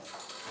do this.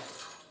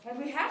 And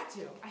we have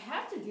to. I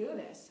have to do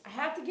this. I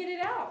have to get it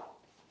out.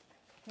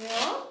 You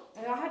know?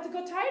 And I have to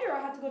go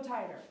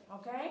tighter.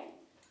 Okay?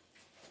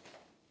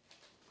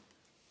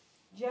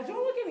 Yeah,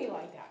 don't look at me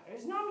like that. I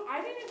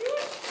didn't do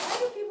it. Why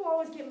do people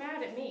always get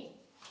mad at me?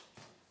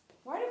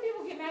 Why do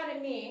people get mad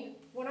at me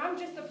when I'm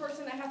just the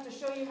person that has to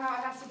show you how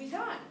it has to be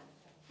done?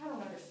 I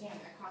don't understand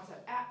that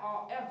concept at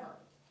all, ever.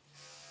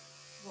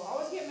 You'll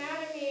always get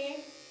mad at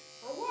me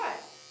for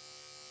what?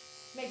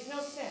 Makes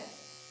no sense.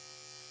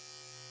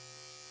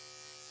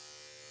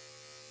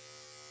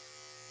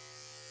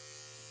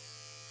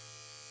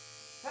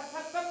 Hup,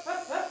 hup, hup,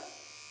 hup, hup.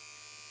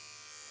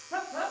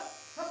 Hup, hup,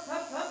 hup,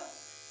 hup, hup.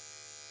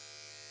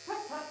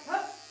 Hup, hup,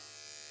 hup.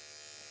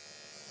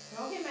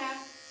 Don't get mad.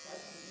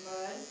 That's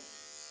mud.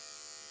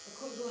 A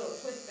quick little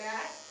twist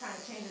back, kind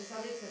of change the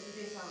subject so she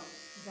did some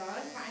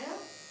done, kind of.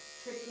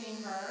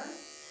 Tricking her.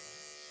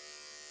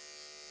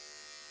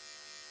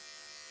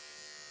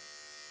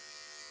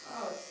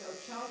 Oh, it's so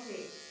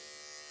chunky.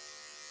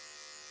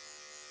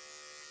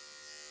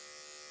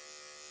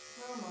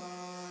 Come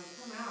on,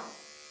 come out.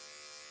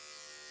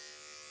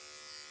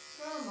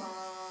 Come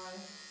on.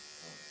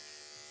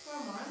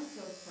 Come on, I'm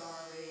so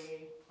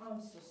sorry.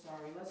 I'm so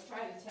sorry. Let's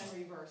try the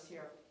 10 reverse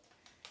here,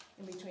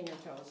 in between your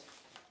toes.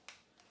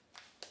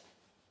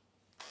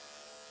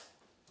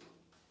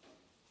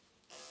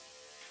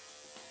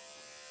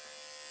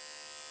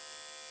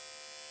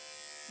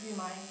 Do you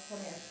mind? Come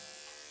here.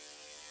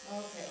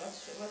 Okay,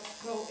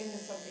 let's go into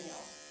something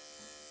else.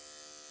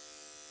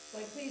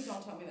 Like, please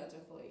don't tell me that's a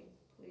flea.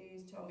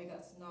 Please tell me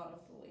that's not a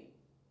flea.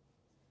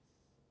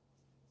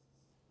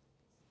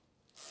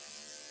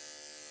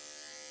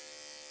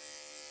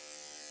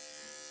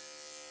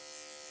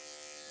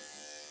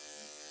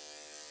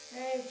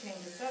 Okay,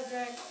 change the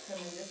subject.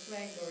 Coming this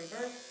way, go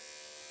reverse.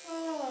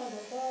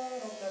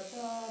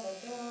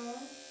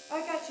 I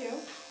got you.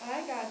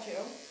 I got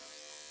you.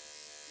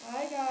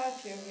 I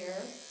got you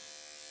here.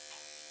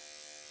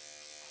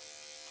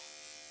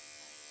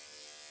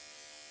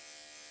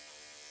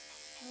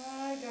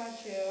 I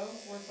got you.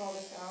 Work all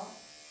this out.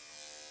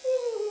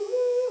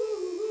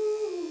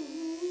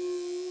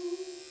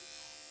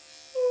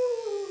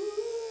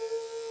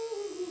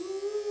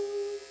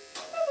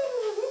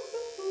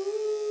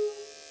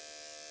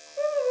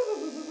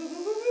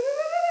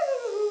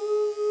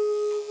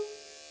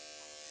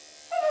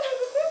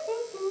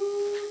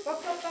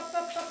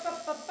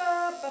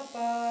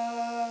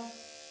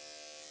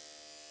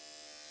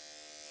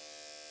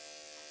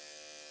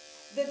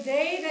 The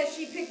day that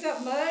she picked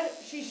up mud,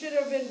 she should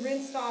have been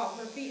rinsed off.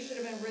 Her feet should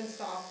have been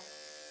rinsed off.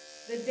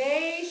 The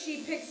day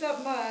she picks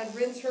up mud,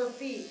 rinse her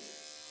feet.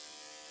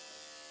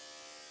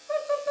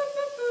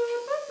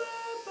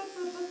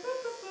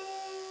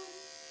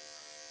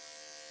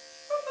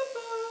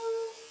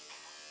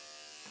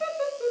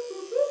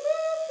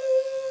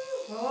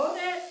 Hold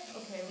it.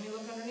 Okay, let me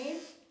look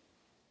underneath.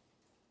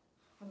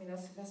 I mean,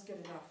 that's good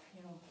enough,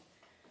 you know.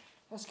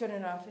 That's good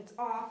enough. It's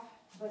off.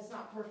 But it's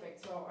not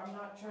perfect, so I'm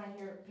not trying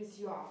here to piss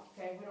you off,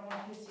 okay? We don't want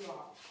to piss you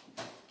off.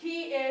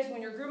 Key is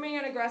when you're grooming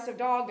an aggressive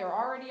dog, they're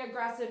already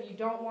aggressive. You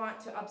don't want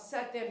to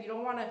upset them. You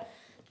don't want to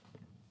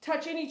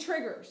touch any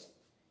triggers.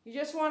 You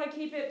just want to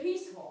keep it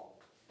peaceful.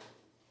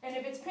 And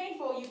if it's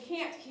painful, you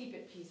can't keep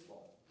it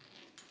peaceful.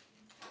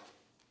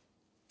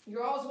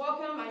 You're always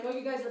welcome. I know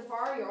you guys are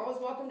far. You're always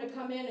welcome to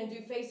come in and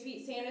do face,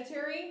 feet,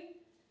 sanitary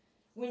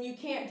when you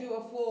can't do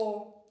a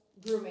full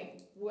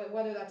grooming,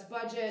 whether that's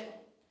budget.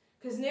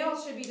 Because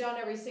nails should be done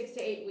every 6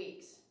 to 8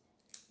 weeks.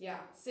 Yeah,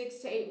 6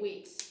 to 8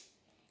 weeks.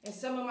 And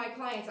some of my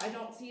clients, I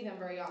don't see them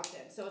very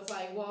often. So it's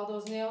like, well,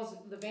 those nails,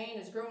 the vein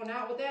is growing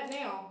out with that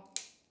nail.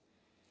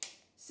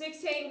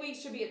 6 to 8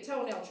 weeks should be a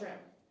toenail trim.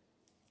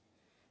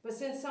 But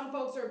since some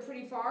folks are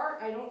pretty far,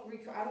 you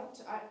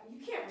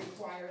can't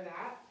require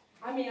that.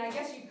 I mean, I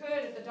guess you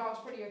could if the dog's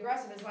pretty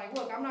aggressive. It's like,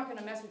 look, I'm not going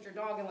to mess with your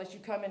dog unless you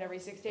come in every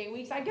 6 to 8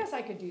 weeks. I guess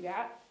I could do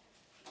that.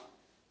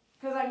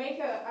 Because I make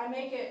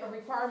it a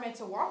requirement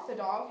to walk the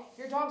dog. If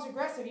your dog's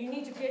aggressive, you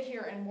need to get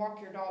here and walk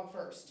your dog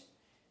first.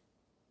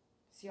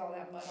 See all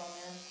that mud on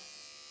there?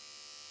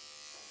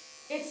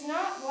 It's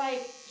not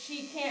like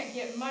she can't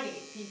get muddy,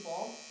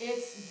 people.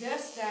 It's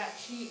just that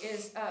she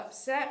is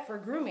upset for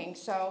grooming.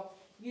 So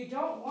you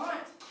don't want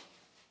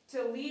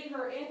to lead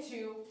her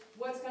into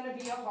what's going to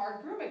be a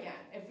hard groom again.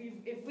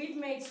 If we've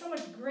made so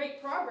much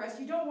great progress,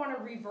 you don't want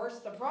to reverse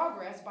the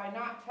progress by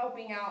not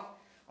helping out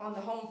on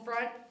the home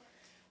front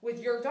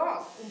with your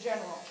dog in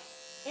general.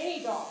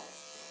 Any dog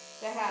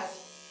that has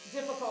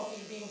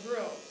difficulty being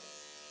groomed.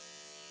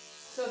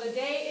 So the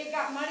day it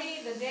got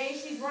muddy, the day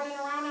she's running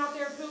around out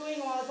there pooing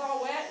while it's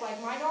all wet,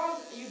 like my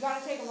dogs, you got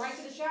to take them right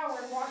to the shower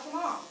and wash them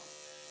off,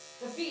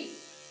 the feet,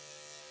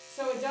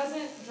 so it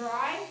doesn't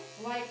dry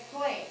like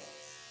clay.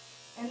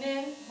 And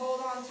then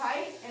hold on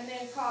tight and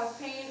then cause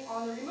pain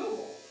on the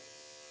removal.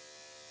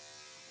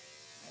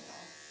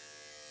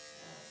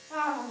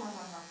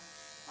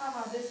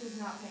 This is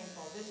not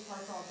painful. This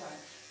part's all done.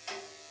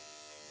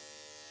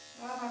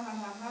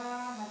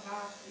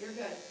 You're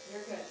good.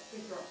 You're good.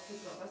 Good girl.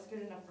 Good girl. That's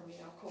good enough for me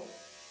now. Cool.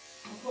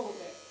 I'm cool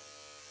with it.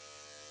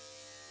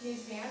 Can you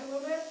stand a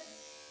little bit?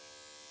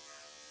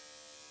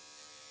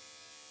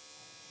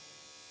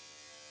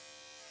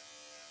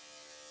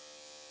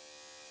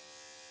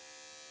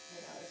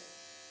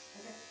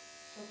 Okay.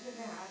 Don't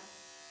get mad.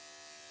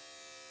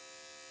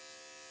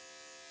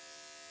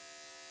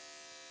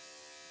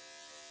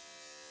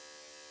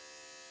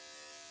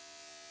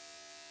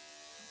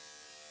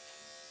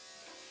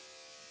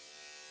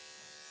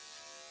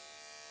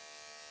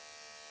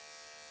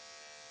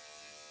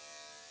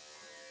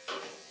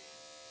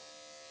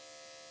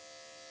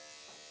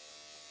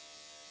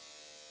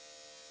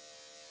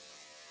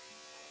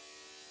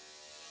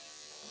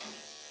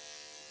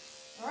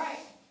 All right.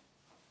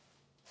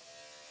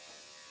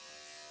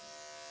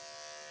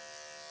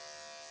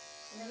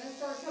 We're going to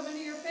start coming to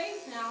your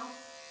face now.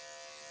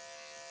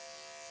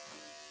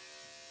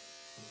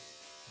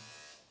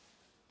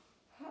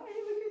 Hi,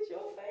 look at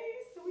your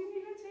face. We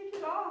need to take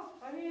it off.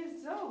 I mean,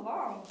 it's so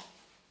long.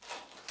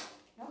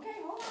 Okay,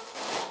 hold on.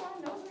 Hold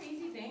on. Those are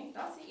easy things.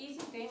 That's the easy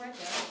thing right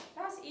there.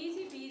 That's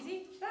easy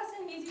peasy. That's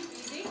an easy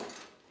peasy.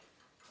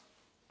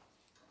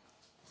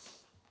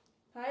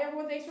 Hi,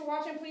 everyone. Thanks for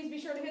watching. Please be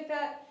sure to hit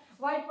that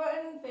like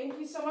button. Thank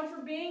you so much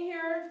for being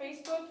here,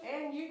 Facebook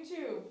and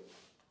YouTube.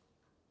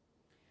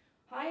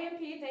 Hi,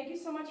 MP. Thank you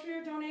so much for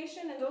your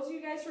donation. And those of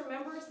you guys who are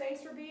members, thanks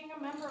for being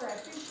a member. I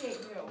appreciate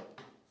you.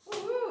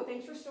 Woohoo!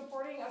 Thanks for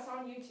supporting us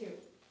on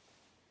YouTube.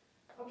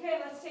 Okay,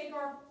 let's take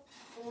our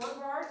 4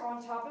 guard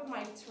on top of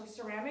my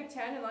ceramic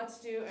 10 and let's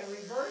do a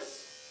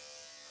reverse.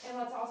 And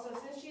let's also,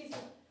 since she's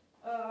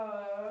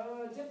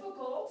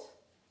difficult,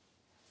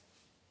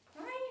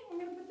 hi, I'm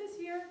going to put this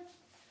here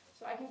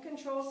so I can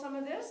control some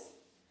of this.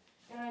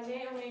 And I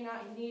may or may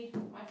not need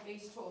my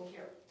face tool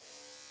here.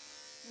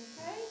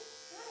 Okay?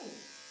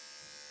 Nice.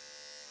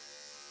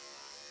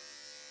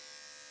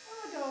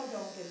 Oh,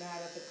 don't get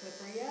mad at the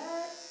clipper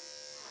yet.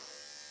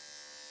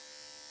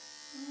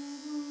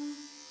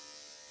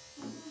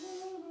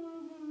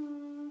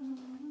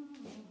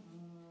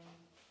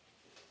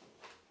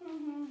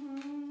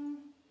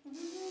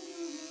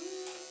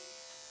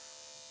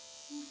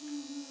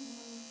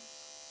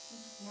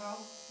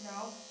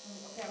 No.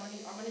 Okay,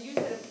 I'm gonna use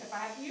it. If I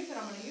have to use it,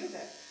 I'm gonna use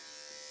it.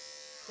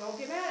 Don't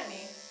get mad at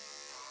me.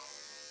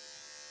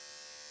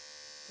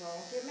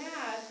 Don't get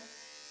mad.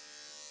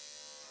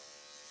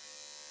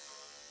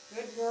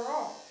 Good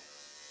girl.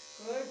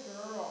 Good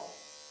girl.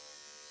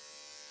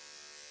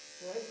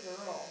 Good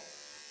girl.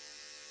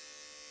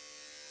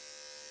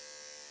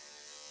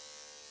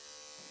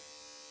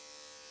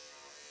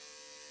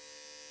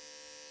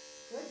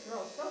 Good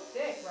girl. So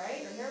thick,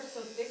 right? Your hair's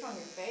so thick on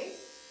your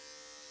face.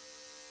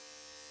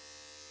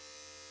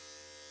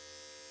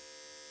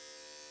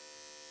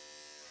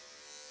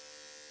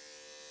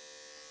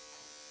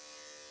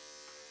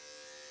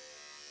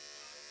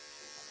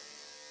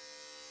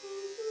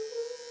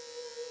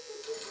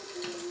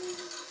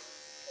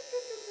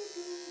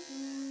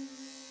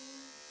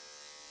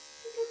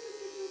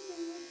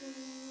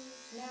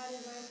 That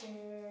is right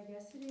there.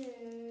 Yes, it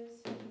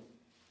is.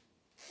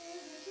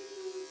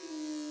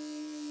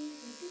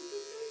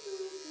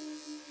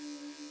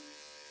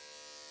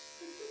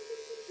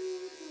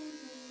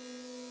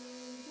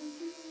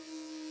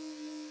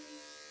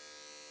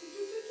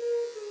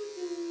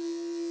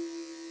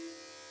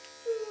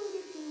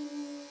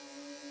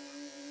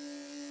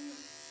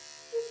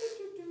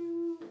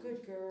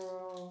 Good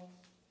girl.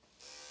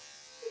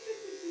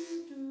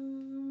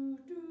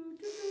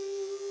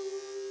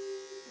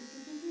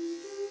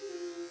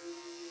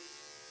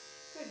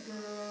 Good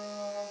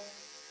girl.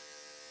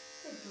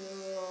 Good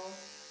girl.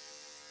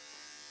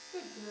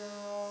 Good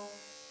girl.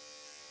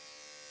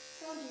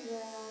 Don't do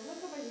that.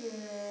 Look over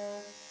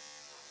here.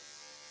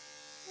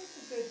 That's a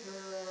good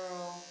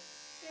girl.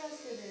 Yes,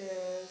 it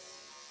is.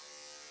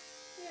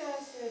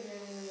 Yes, it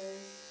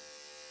is.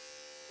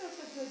 That's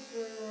a good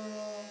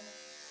girl.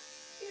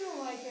 You don't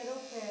like it?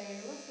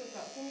 Okay. Let's look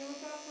up. Can you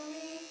look up for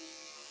me?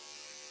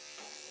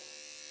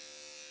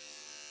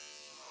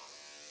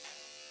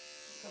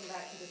 Let's come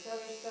back to this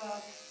other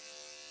stuff.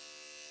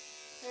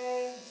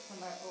 Okay. Let's come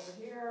back over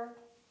here.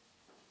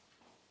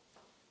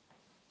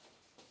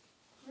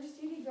 Where's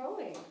Dee Dee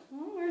going?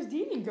 Where's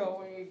Dee Dee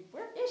going?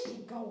 Where is she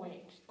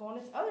going? She's going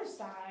to this other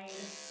side.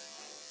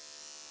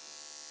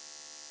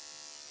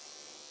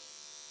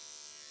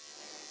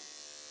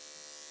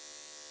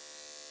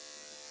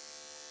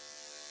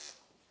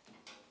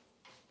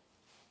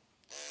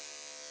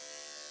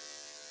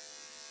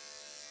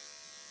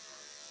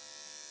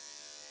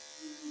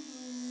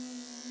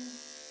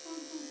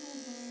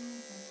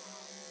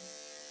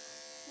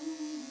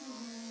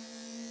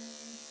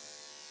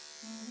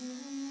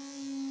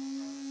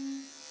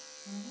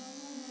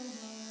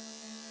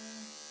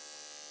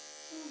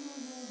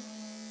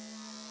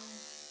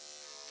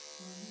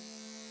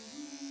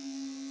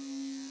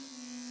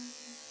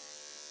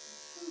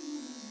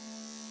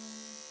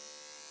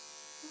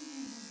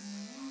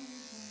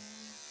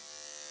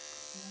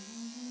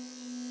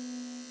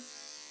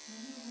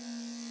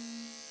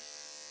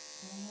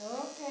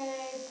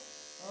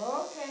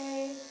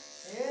 Okay,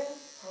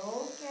 it's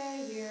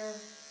okay here.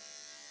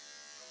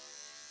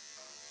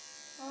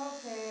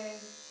 Okay,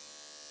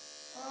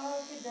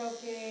 okie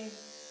dokie.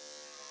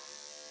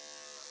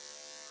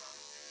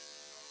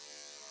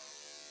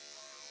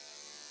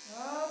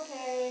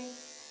 Okay.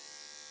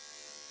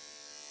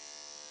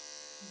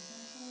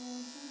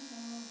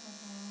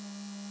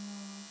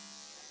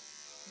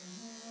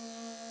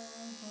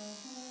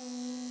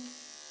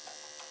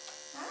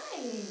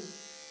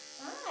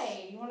 Hi,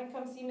 you want to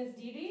come see Miss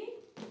Dee Dee?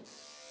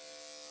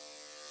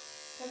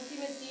 Come see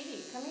Miss Dee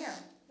Dee. Come here.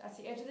 That's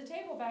the edge of the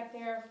table back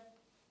there.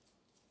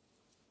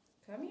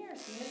 Come here,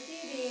 see Miss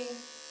Dee Dee.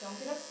 Don't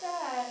get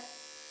upset.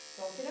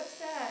 Don't get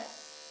upset.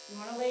 You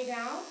want to lay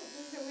down?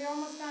 We're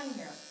almost done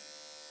here.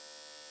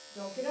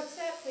 Don't get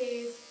upset,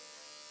 please.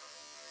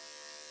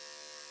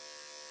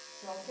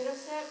 Don't get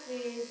upset,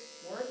 please.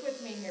 Work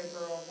with me here,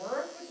 girl.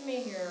 Work with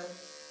me here.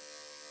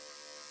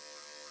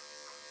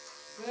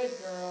 Good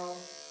girl.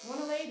 You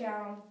want to lay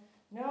down?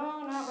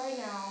 No, not right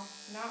now.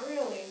 Not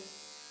really.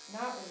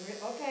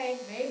 Okay,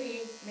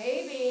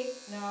 maybe.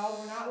 No,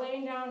 we're not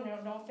laying down. No,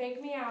 don't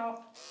fake me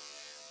out.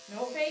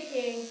 No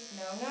faking.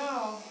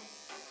 No.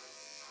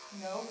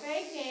 No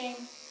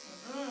faking.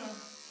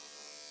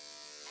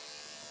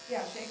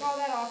 Yeah, shake all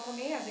that off for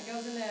me as it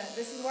goes in the,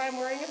 this is why I'm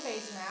wearing a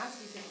face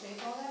mask. You can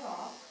shake all that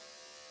off.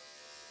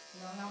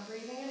 No, I'm not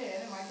breathing it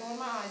in. It might go in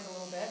my eyes a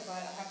little bit, but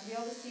I have to be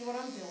able to see what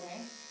I'm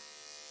doing.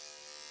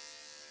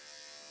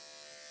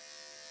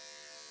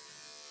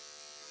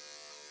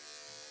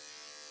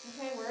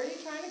 Okay, where are you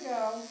trying to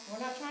go? We're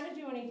not trying to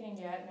do anything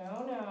yet.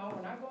 No,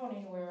 we're not going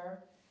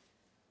anywhere.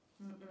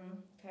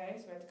 Okay,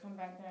 so we have to come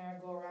back there,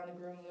 go around the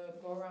groom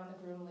loop, go around the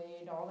groom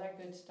lead, all that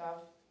good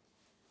stuff.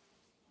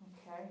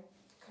 Okay,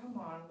 come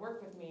on,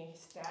 work with me.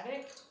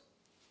 Static.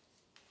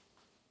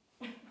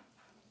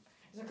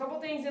 There's a couple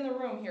things in the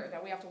room here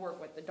that we have to work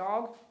with. The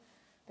dog,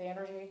 the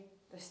energy,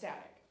 the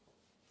static.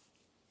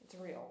 It's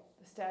real.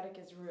 The static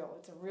is real.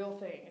 It's a real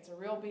thing. It's a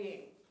real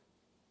being.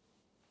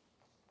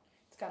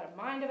 It's got a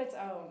mind of its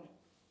own.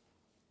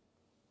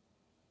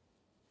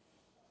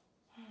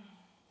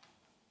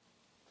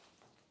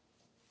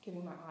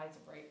 Giving my eyes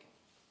a break.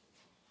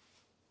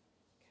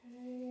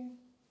 Okay.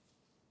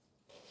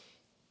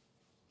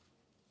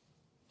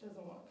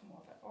 Doesn't want to come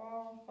off at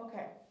all.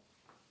 Okay.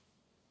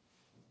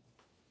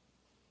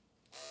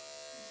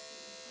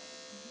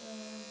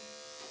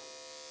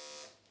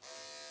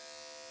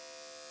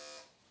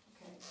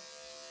 Okay.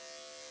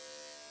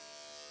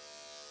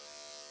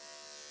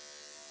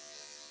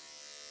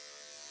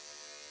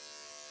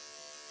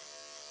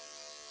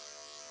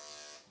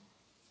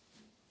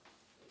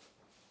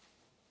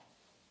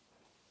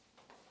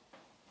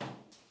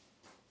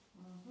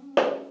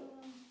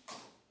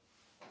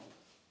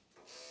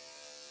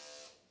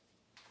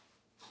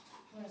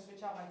 I'm going to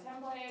switch out my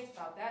templates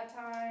about that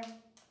time.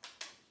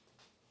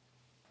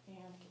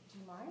 And do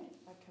you mind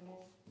if I come in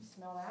and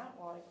smell that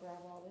while I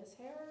grab all this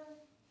hair?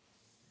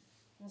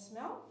 You want to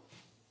smell?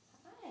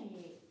 Hi.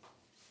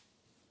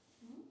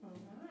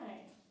 Hi.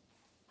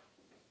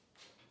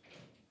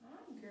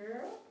 Hi,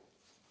 girl.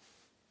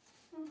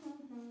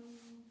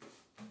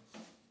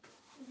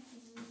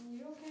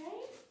 You okay?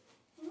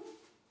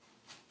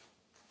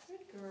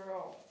 Good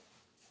girl.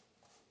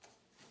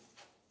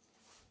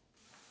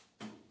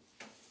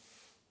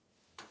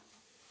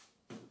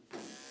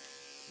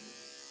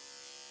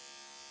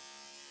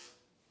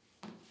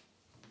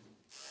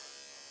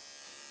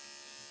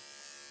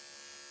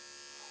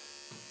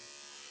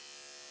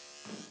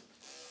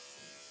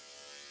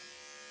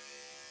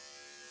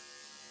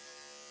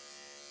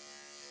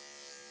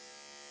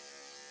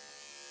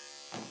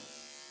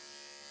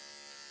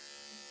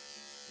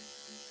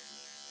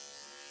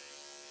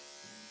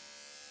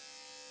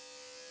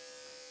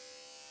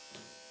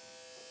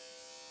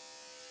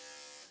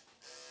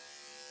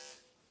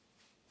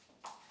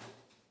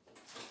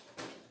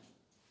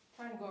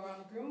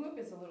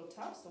 is a little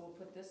tough, so we'll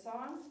put this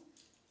on.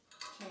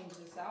 Change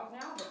this out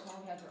now. The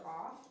cone heads are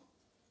off.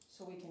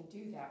 So we can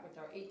do that with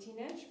our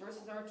 18-inch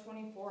versus our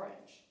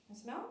 24-inch. And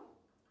smell?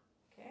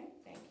 Okay,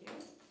 thank you.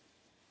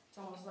 It's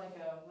almost like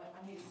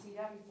I need to see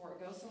that before it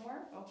goes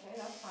somewhere. Okay,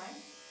 that's fine.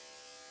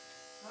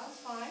 That's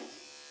fine.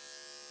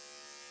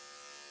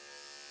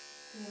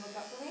 Can you look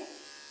up for me?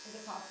 Is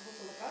it possible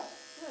to look up?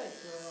 Good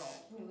girl.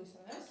 Can you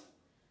loosen this?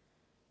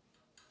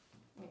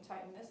 Let me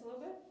tighten this a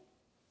little bit.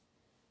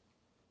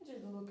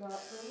 Just look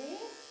up for me.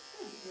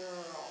 Good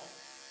girl.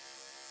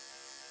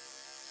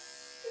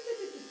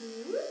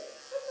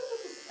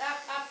 Up,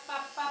 up,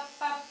 up, up,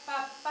 up, up,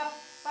 up, up,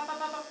 up, up,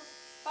 up,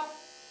 up,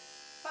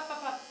 up,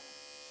 up, up.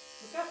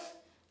 Look up,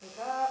 look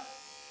up,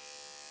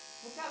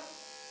 look up,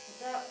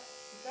 look up,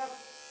 look up.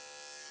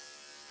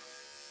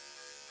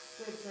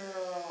 Good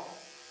girl.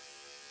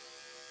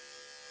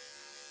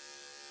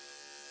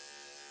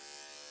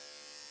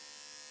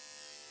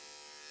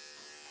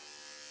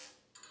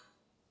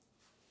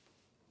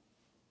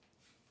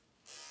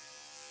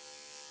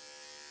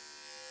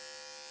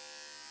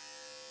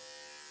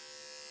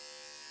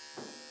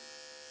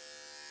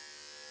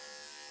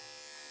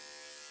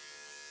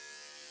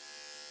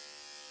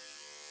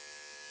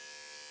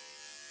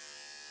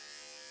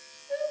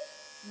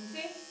 You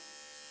see?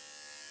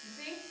 You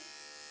see?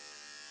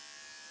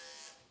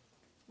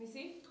 You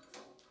see?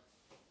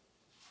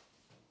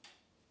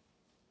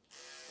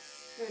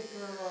 Good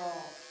girl.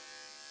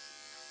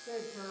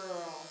 Good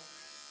girl.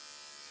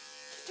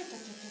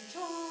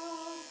 Cha-cha-cha-cha-cha.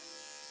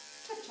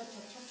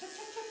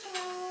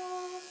 Cha-cha-cha-cha-cha-cha-cha.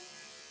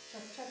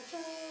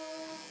 Cha-cha-cha.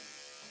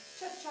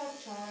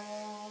 Cha-cha-cha.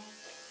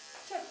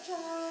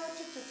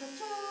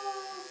 Cha-cha-cha-cha-cha-cha.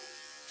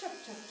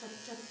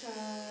 Cha-cha-cha-cha-cha.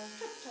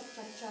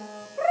 Cha-cha-cha-cha.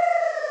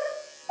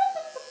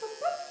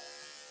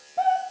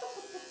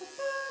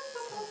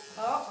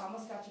 Oh, I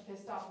almost got you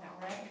pissed off now,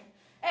 right?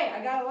 Hey,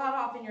 I got a lot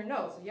off in your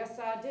nose. Yes,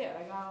 I did.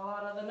 I got a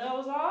lot of the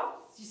nose off.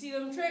 You see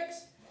them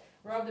tricks?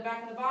 Rub the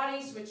back of the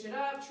body, switch it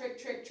up, trick,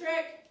 trick,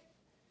 trick.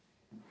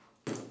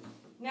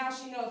 Now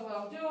she knows what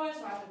I'm doing,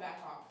 so I have to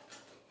back off.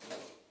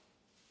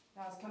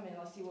 Now let's come in.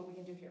 Let's see what we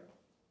can do here.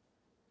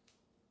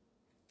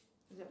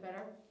 Is it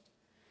better?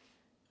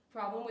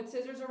 Problem with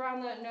scissors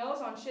around the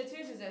nose on Shih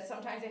Tzus is that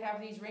sometimes they have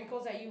these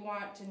wrinkles that you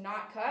want to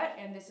not cut,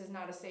 and this is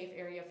not a safe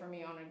area for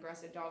me on an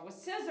aggressive dog with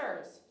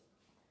scissors.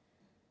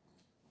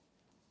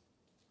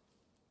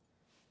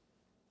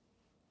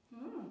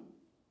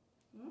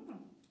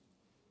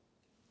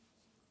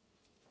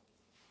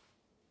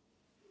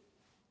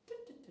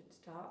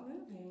 Stop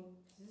moving.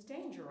 This is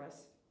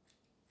dangerous.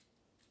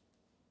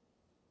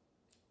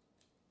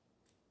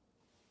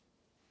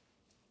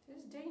 This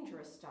is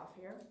dangerous stuff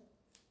here.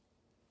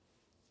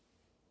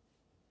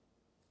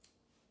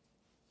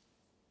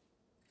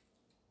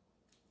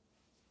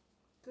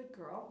 Good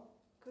girl.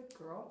 Good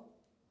girl.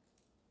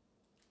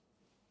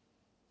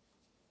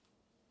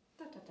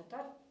 Tut tut tut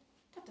tut.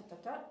 Tut tut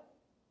tut tut.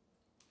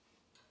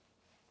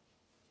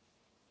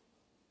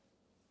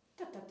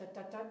 Tut tut tut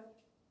tut tut.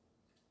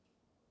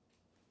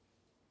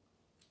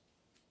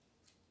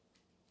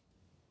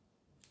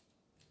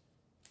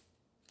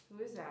 Who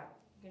is that?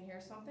 You can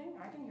hear something?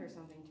 I can hear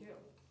something too.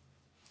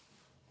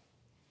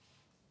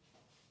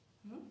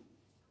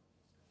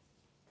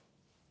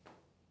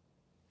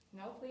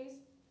 No, please?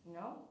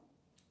 No?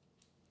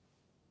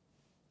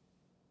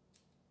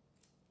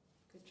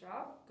 Good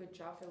job. Good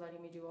job for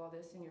letting me do all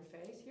this in your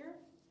face here.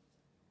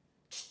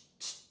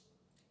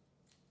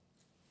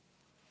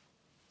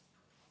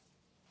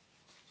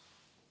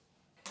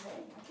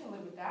 Okay, I can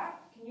live with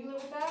that. Can you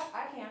live with that?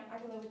 I can. I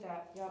can live with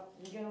that. Yep.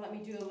 You're going to let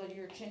me do a little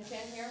your chin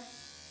here?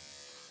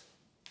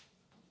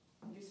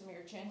 Do some of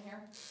your chin here.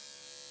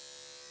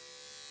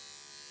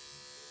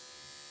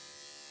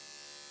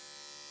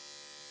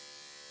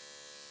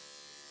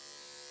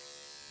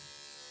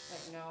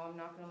 Like, no, I'm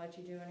not going to let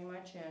you do any of my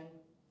chin.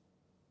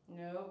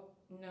 Nope,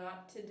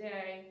 not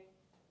today.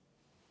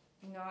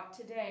 Not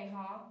today,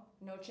 huh?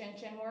 No chin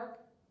work?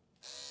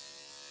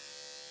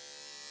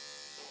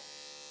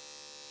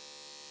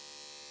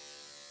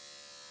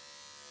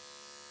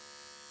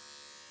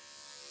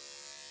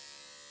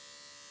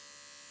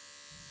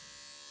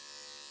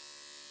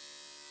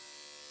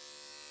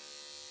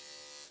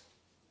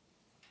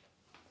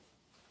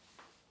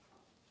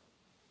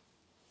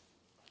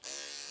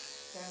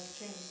 Okay, let's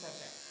change the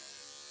subject.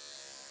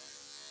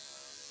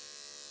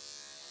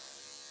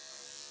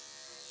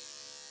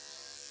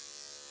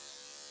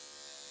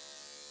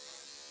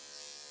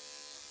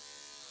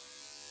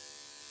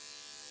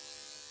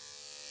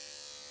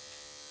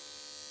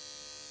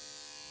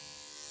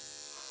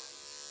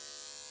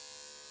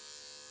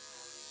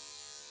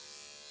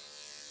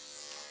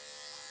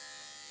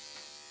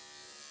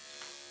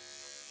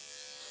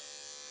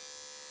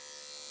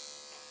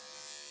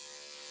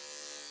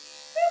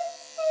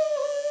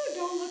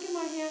 Don't look at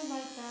my hand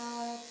like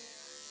that.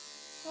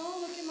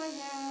 Don't look at my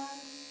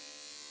hand.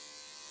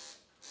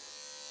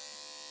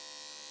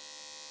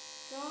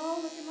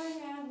 Don't look at my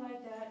hand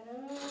like that.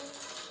 No.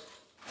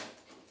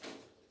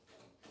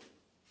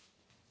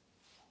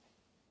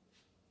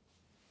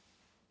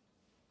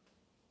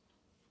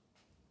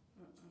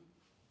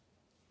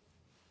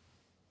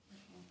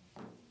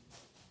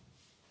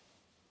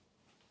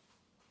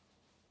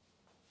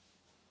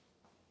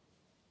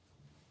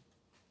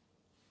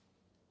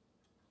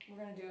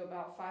 We're going to do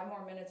about 5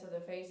 more minutes of the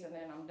face and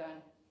then I'm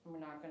done. We're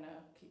not going to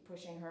keep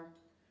pushing her.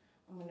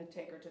 I'm going to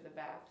take her to the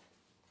bath.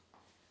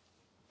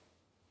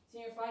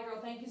 Senior Fly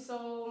Girl, thank you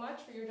so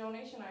much for your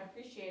donation. I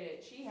appreciate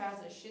it. She has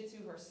a Shih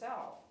Tzu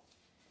herself.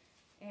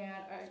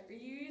 And you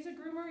use a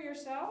groomer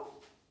yourself?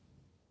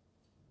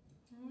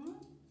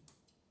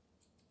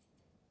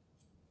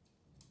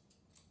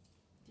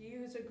 Do you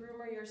use a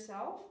groomer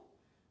yourself?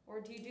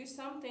 Or do you do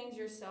some things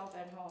yourself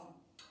at home?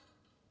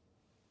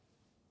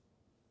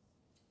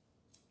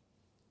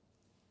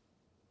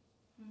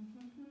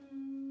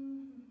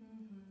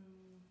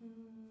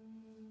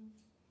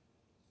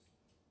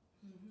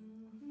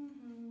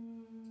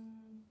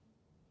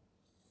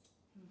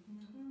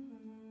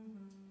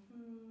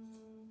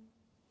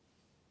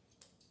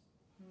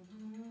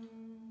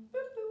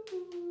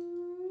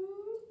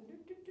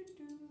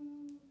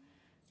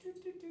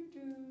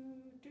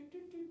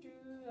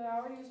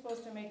 How are you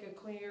supposed to make a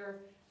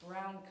clear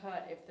round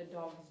cut if the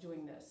dog is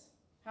doing this?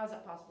 How's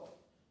that possible?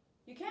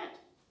 You can't.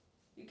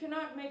 You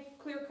cannot make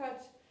clear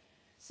cuts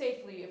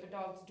safely if a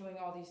dog's doing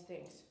all these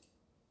things.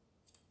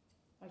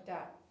 Like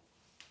that.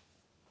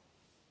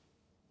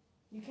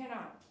 You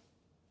cannot.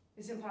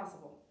 It's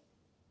impossible.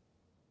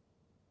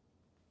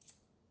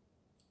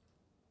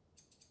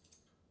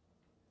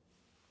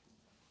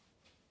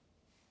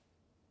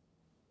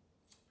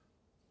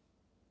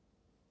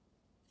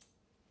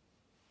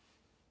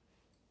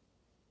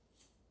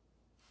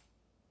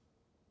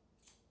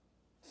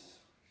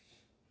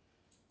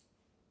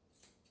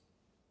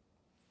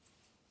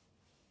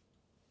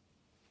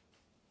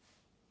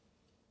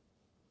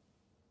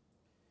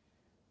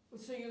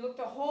 So you look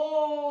the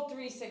whole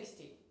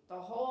 360, the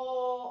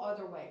whole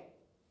other way.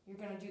 You're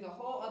going to do the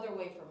whole other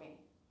way for me.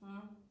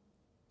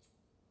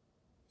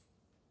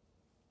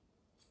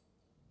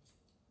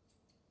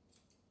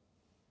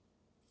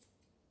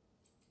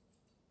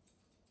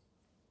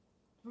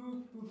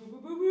 Boo, boo, boo,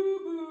 boo, boo, boo,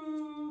 boo,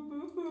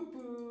 boo, boo, boo, boo,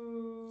 boo.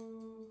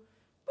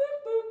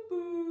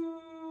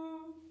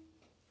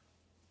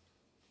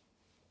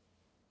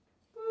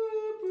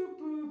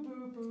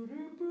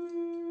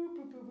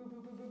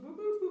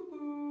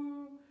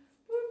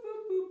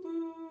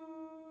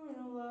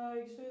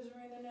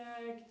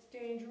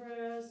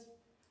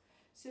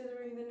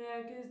 Scissoring the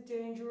neck is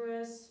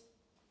dangerous.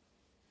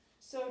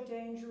 So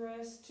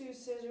dangerous. To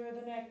scissor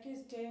the neck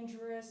is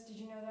dangerous. Did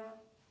you know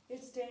that?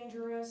 It's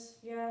dangerous.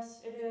 Yes,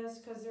 it is,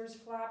 because there's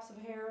flaps of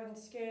hair and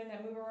skin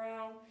that move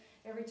around.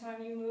 Every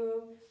time you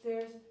move,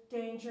 there's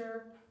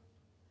danger.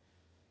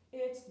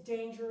 It's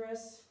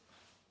dangerous.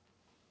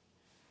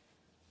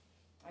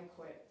 I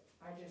quit.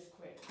 I just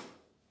quit.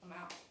 I'm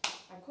out.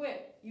 I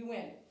quit. You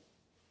win.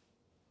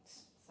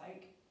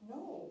 Psych.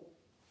 No.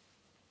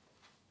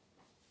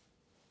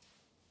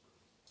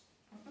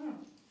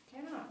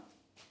 Cannot.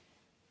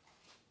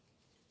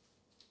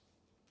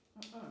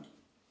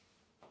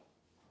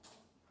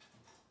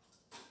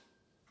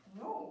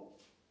 No.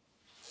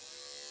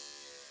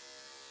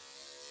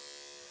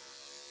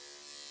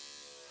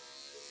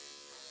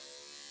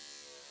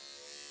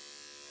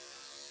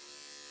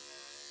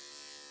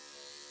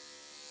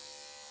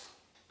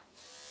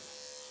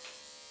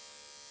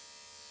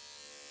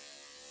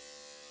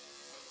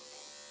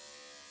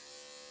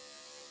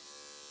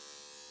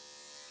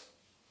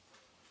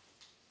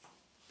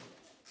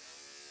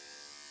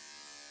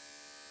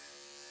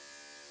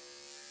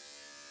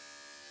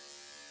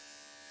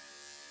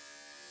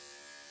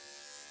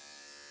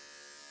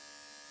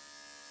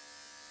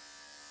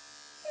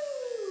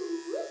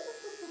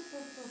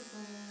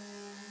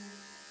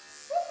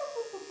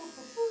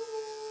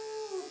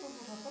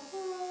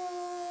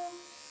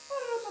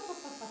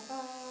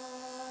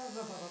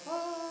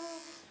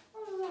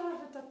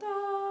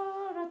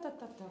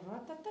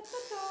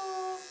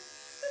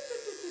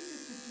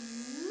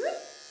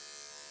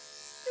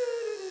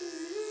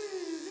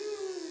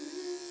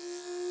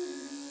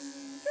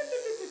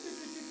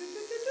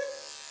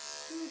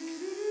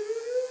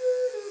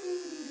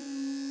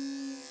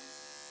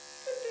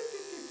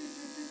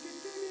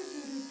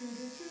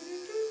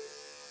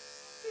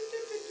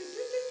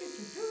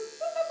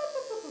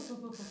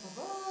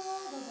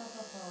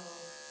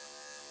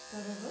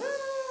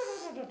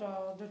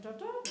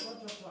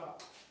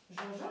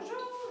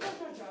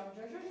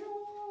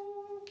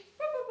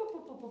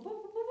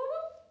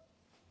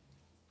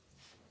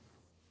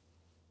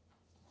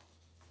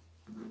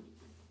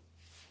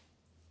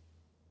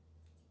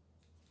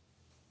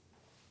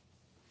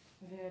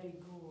 Very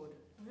good.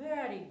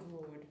 Very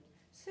good.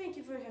 Thank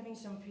you for having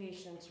some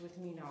patience with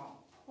me now.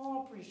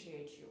 I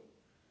appreciate you.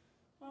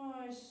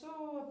 I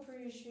so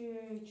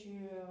appreciate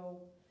you.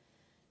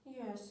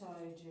 Yes,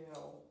 I do.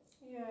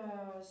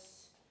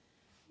 Yes.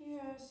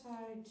 Yes,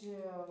 I do.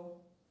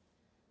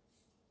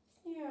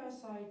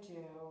 Yes, I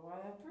do.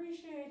 I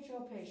appreciate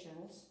your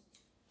patience.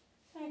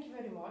 Thank you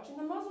very much. And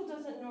the muzzle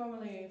doesn't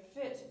normally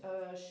fit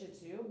a Shih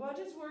Tzu, but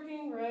it's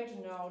working right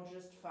now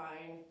just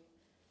fine.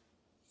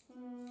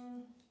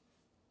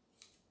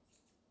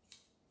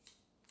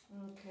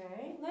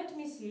 Okay, let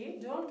me see.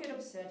 Don't get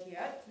upset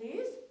yet,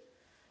 please.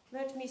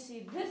 Let me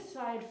see this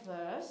side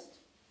first.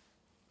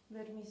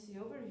 Let me see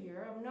over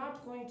here. I'm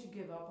not going to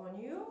give up on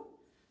you.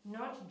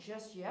 Not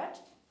just yet.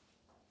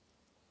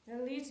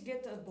 At least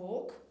get the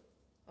bulk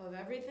of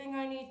everything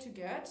I need to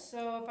get.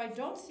 So if I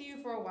don't see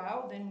you for a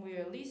while, then we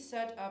at least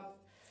set up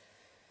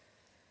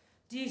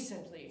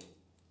decently.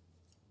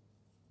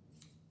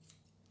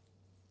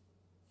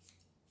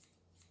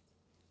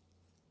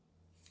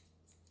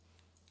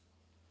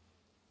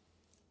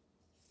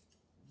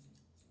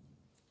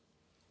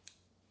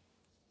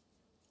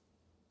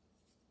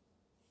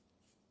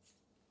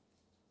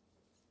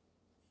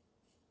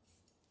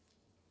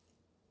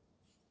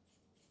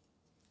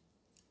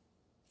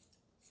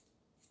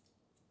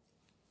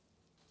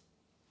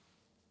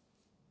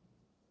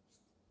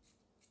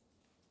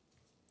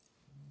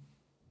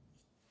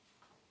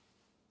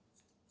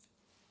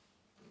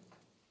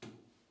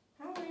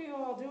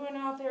 Doing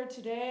out there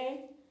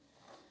today.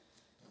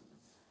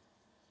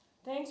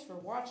 Thanks for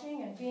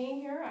watching and being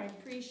here. I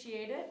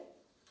appreciate it.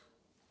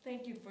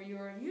 Thank you for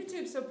your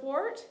YouTube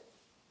support.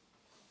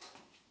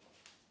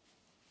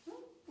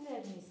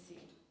 Let me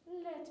see.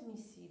 Let me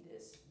see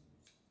this.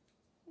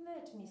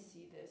 Let me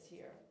see this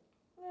here.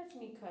 Let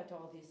me cut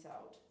all this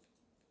out.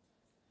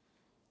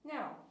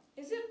 Now,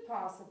 is it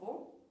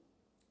possible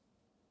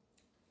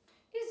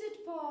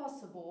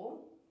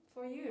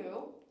for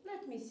you?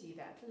 Let me see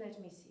that.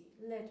 Let me see.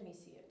 Let me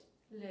see it.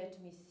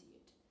 Let me see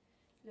it.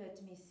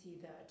 Let me see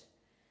that.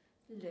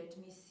 Let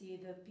me see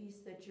the piece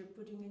that you're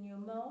putting in your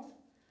mouth.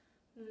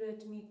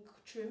 Let me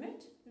trim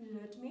it.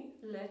 Let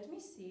me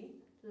see.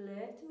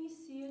 Let me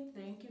see it.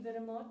 Thank you very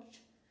much.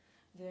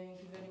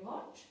 Thank you very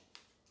much.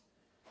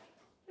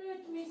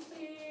 Let me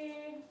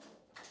see.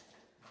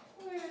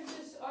 Where's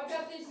this? I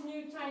got these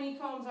new tiny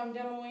combs I'm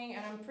demoing,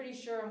 and I'm pretty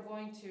sure I'm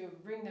going to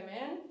bring them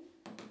in.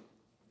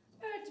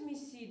 Let me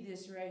see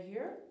this right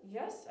here.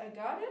 Yes, I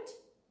got it.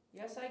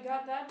 Yes, I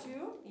got that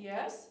too.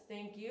 Yes,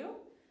 thank you.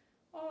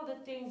 All the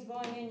things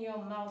going in your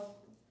mouth.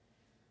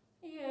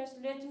 Yes,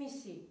 let me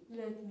see.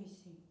 Let me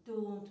see.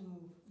 Don't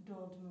move.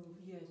 Don't move.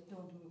 Yes,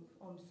 don't move.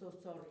 I'm so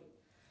sorry.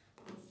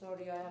 I'm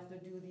sorry I have to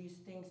do these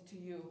things to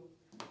you.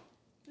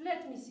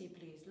 Let me see,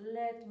 please.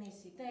 Let me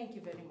see. Thank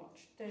you very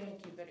much.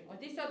 Thank you very much.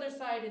 This other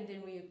side, and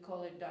then we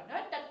call it done.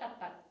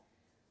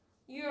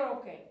 You're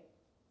okay.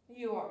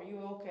 You are.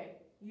 You're okay.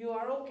 You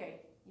are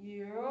okay.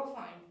 You're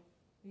fine.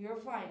 You're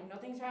fine.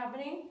 Nothing's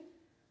happening.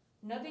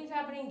 Nothing's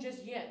happening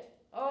just yet.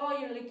 Oh,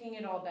 you're licking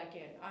it all back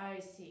in. I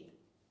see.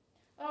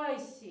 I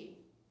see.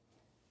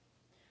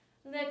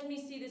 Let me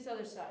see this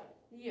other side.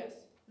 Yes.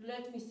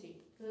 Let me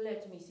see.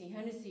 Let me see.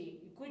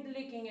 Hennessy, quit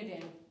licking it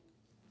in.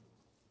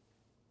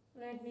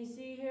 Let me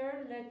see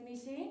here. Let me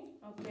see.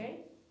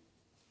 Okay.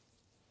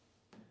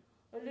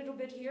 A little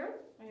bit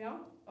here. Yeah.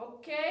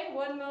 Okay.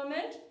 One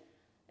moment.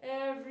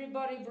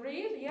 Everybody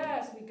breathe.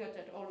 Yes, we got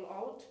that all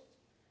out.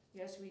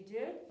 Yes, we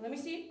did. Let me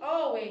see.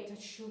 Oh, wait.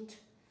 Shoot.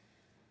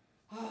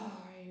 Oh,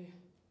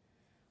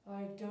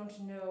 I don't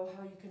know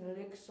how you can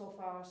lick so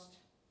fast.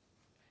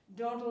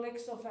 Don't lick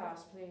so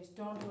fast, please.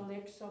 Don't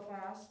lick so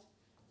fast.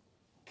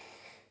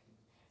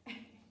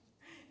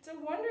 It's a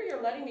wonder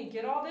you're letting me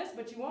get all this,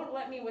 but you won't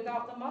let me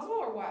without the muzzle,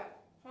 or what?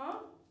 Huh?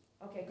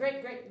 Okay,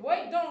 great, great.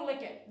 Wait, don't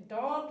lick it.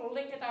 Don't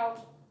lick it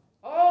out.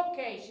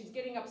 Okay, she's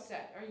getting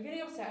upset. Are you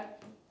getting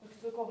upset?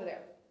 Look over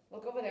there.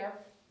 Look over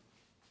there.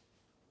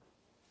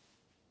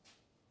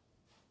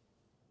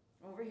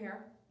 Over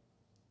here.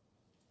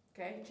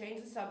 Okay,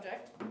 change the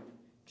subject.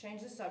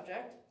 Change the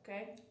subject,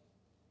 okay?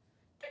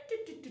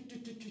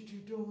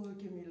 Don't look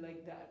at me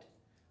like that.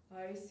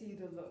 I see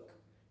the look.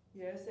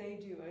 Yes, I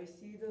do. I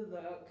see the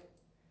look.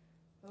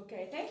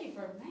 Okay, thank you.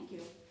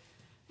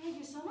 Thank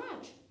you so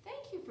much.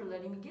 Thank you for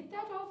letting me get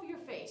that off your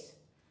face.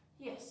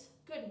 Yes,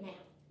 good man.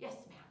 Yes,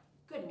 ma'am.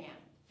 Good man.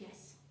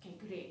 Yes. Okay,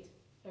 great.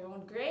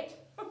 Everyone great?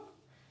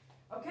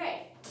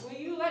 Okay, will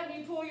you let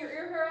me pull your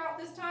ear hair out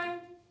this time?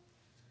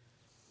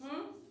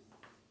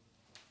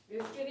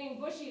 It's getting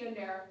bushy in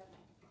there.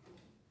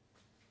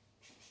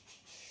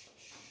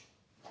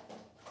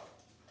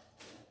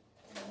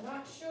 I'm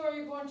not sure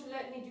you're going to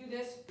let me do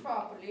this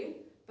properly,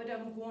 but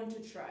I'm going to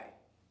try.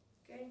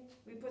 Okay,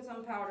 we put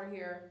some powder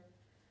here.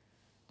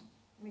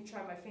 Let me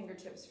try my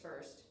fingertips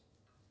first.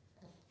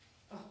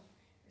 Oh,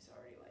 it's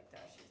already like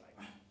that. She's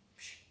like,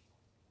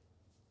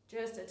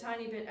 just a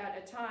tiny bit at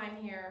a time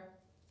here.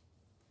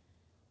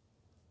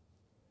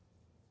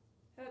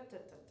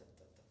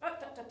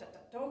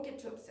 Don't get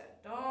too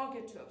upset. Don't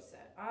get too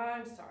upset.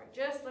 I'm sorry.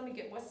 Just let me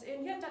get what's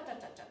in here.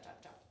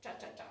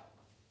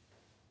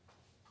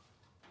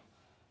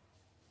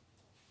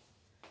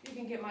 You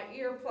can get my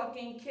ear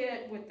plucking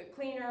kit with the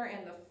cleaner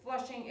and the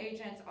flushing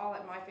agents all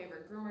at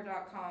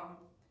myfavoritegroomer.com.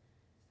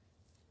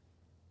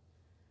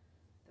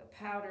 The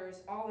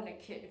powders all in a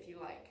kit if you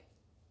like.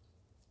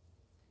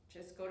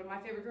 Just go to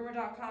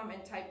myfavoritegroomer.com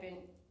and type in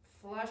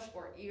flush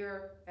or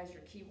ear as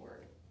your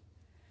keyword.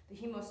 The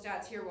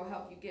hemostats here will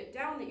help you get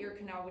down the ear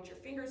canal, which your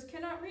fingers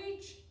cannot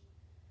reach.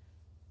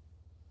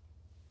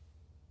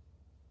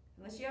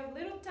 Unless you have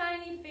little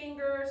tiny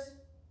fingers,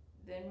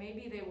 then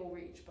maybe they will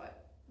reach,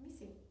 but let me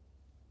see.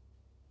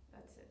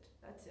 That's it.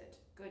 That's it.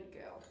 Good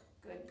girl.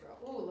 Good girl.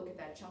 Oh, look at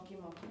that that chunky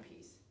monkey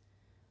piece.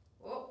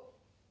 Oh.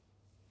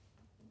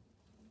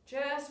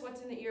 Just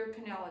what's in the ear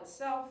canal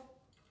itself.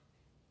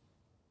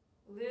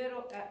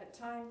 Little at a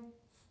time.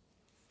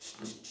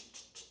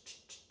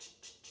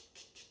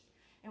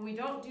 And we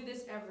don't do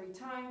this every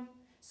time,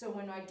 so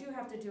when I do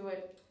have to do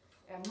it,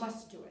 I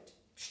must do it.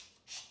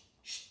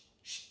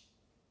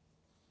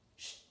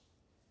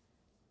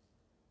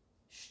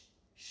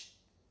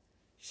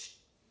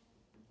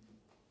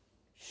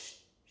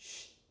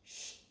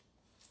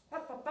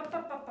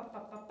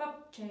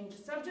 Up. Change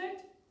the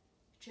subject.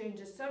 Change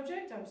the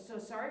subject. I'm so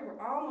sorry, we're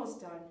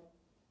almost done.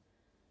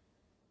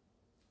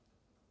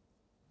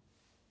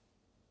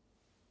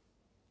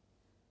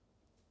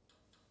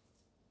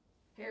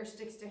 Hair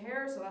sticks to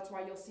hair, so that's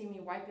why you'll see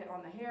me wipe it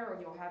on the hair, or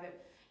you'll have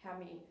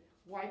me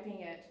wiping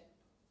it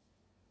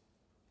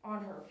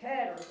on her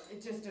head, or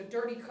it's just a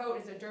dirty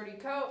coat is a dirty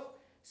coat.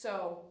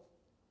 So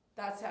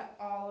that's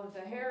all of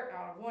the hair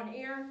out of one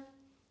ear.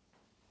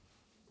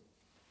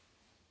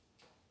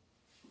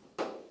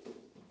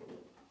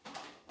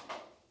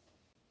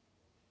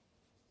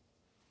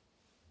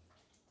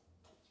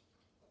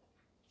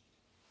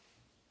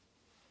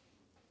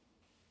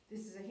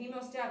 This is a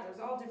hemostat.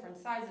 There's all different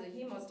sizes of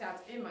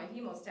hemostats in my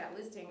hemostat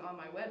listing on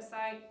my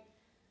website.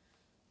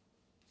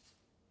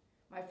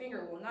 My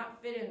finger will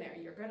not fit in there.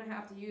 You're going to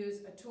have to use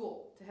a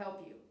tool to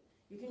help you.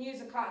 You can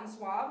use a cotton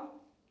swab.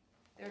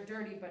 They're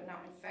dirty but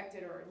not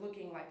infected or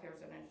looking like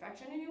there's an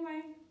infection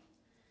anyway.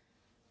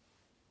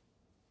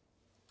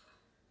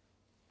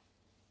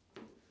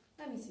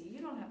 Let me see. You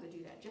don't have to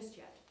do that just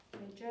yet.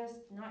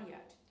 Just not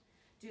yet.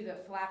 Do the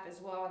flap as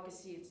well. I can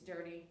see it's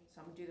dirty,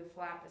 so I'm going to do the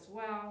flap as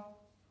well.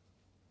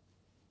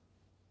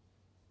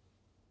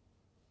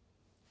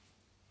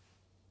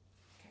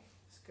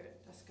 Good,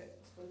 that's good.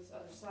 Let's go to this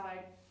other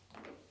side.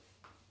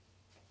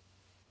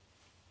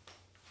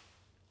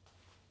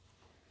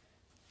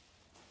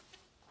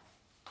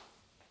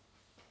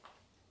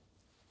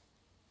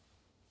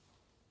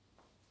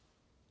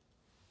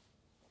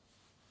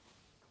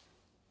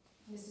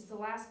 This is the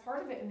last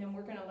part of it, and then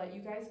we're going to let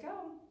you guys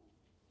go.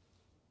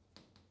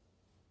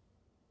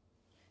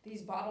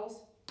 These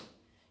bottles,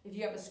 if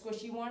you have a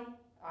squishy one,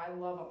 I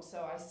love them,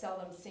 so I sell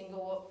them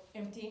single,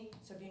 empty.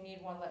 So if you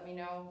need one, let me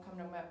know. Come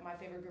to my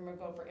Favorite Groomer,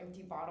 go for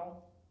empty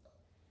bottle.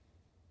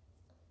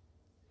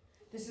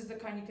 This is the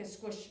kind you can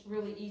squish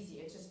really easy.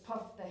 It's just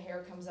puff, the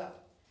hair comes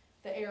up.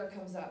 The air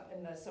comes up,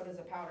 and so does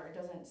the powder.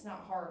 It's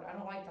not hard. I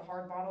don't like the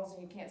hard bottles,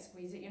 and you can't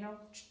squeeze it, you know?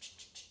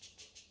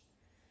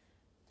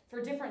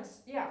 For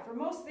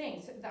most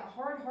things, that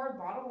hard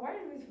bottle,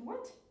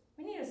 what?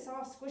 We need a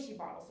soft, squishy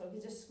bottle, so if you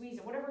just squeeze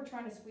it, whatever we're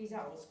trying to squeeze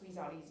out, will squeeze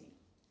out easy.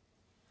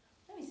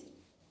 Let me see.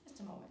 Just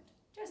a moment.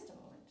 Just a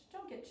moment.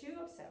 Don't get too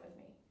upset with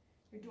me.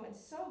 You're doing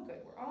so good.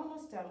 We're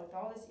almost done with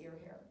all this ear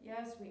hair.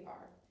 Yes, we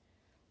are.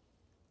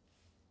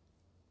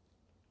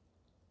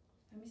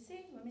 Let me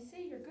see. Let me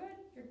see. You're good.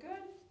 You're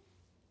good.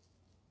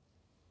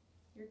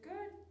 You're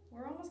good.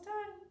 We're almost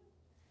done.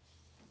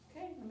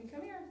 Okay, let me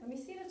come here. Let me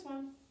see this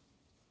one.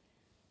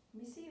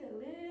 Let me see the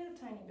little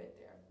tiny bit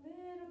there.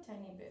 Little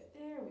tiny bit.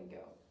 There we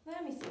go.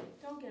 Let me see.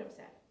 Don't get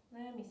upset.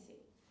 Let me see.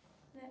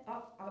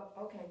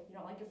 Okay. You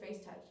don't like your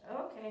face touched.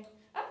 Okay.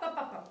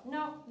 Up.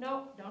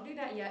 No, don't do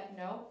that yet.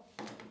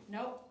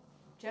 No.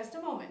 Just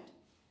a moment.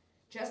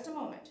 Just a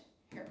moment.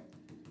 Here.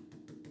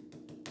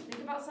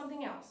 Think about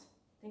something else.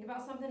 Think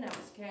about something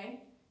else,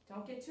 okay?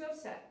 Don't get too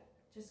upset.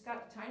 Just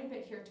got a tiny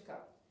bit here to go.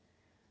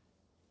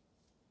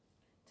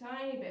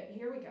 Tiny bit.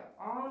 Here we go.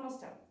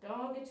 Almost done.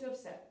 Don't get too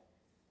upset.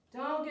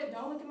 Don't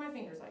look at my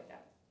fingers like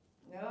that.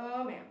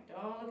 No, ma'am.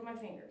 Don't look at my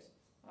fingers.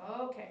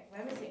 Okay.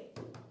 Let me see.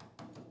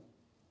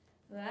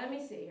 Let me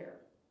see here.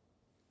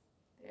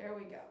 There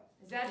we go.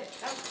 Is that it?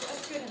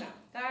 That's good enough.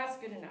 That's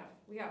good enough.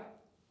 We got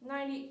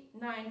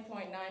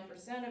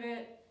 99.9% of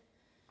it.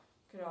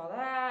 Look at all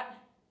that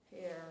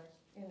here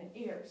in the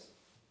ears.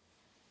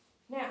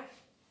 Now,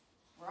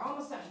 we're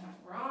almost done, honey.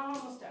 We're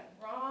almost done.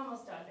 We're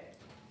almost done, babe.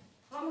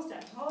 Almost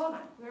done. Hold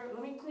on.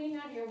 Let me clean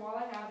that ear while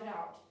I have it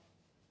out.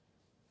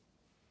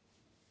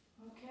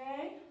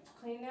 Okay.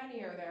 Clean that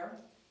ear there.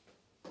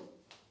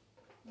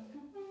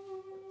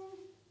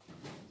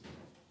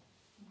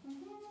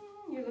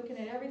 You're looking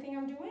at everything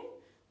I'm doing?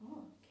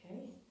 Oh,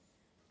 okay.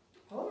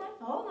 Hold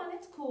on,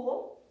 it's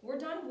cool. We're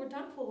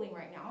done pulling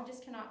right now. I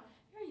just cannot,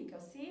 there you go,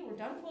 see, we're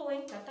done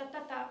pulling,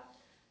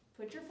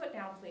 Put your foot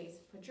down, please.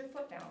 Put your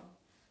foot down.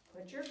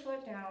 Put your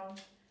foot down.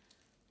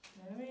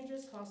 Let me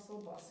just hustle,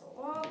 bustle.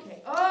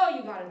 Okay, oh,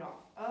 you got it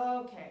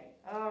off. Okay,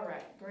 all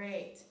right,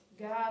 great.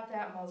 Got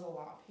that muzzle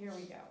off. Here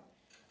we go.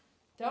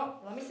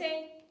 Let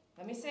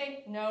me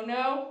see. No.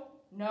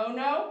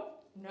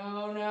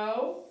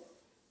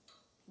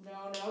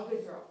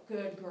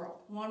 Good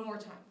girl. One more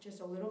time. Just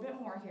a little bit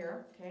more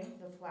here, okay?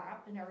 The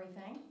flap and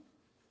everything.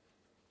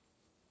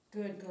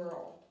 Good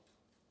girl.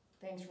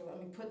 Thanks for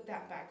letting me put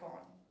that back on,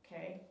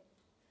 okay?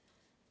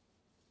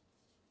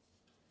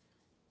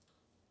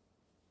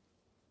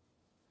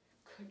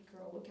 Good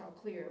girl. Look how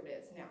clear it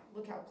is now.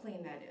 Look how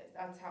clean that is.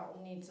 That's how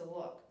it needs to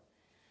look.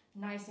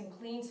 Nice and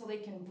clean so they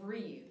can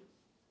breathe.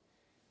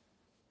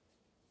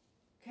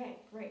 Okay,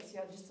 great. See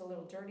how just a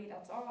little dirty,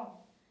 that's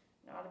all.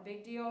 Not a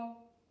big deal.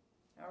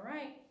 All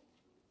right.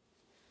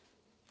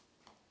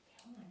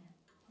 Hold on.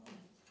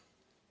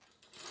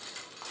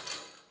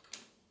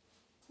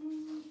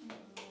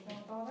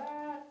 Dump all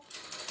that.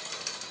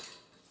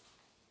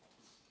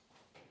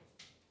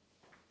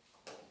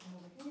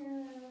 Over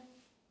here.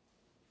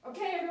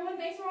 Okay, everyone,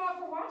 thanks a lot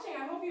for watching.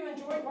 I hope you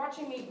enjoyed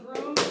watching me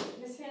groom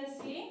Miss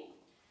Hennessy.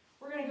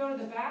 We're going to go to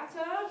the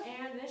bathtub,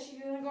 and then she's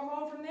going to go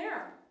home from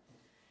there.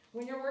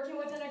 When you're working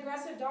with an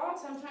aggressive dog,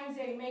 sometimes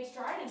they make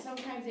stride and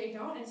sometimes they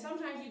don't, and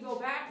sometimes you go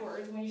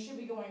backwards when you should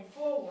be going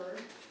forward.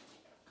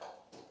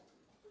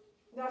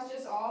 That's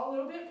just all a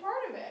little bit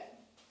part of it.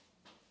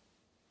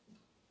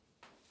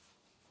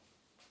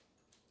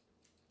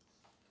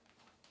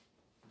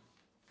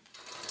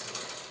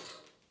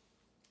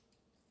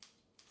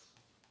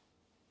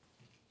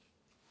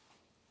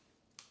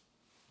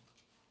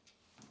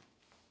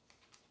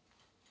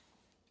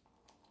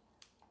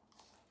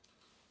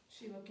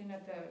 She looking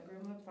at the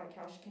groom loop, like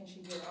how can she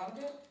get out of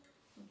it?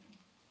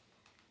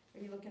 Are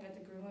you looking at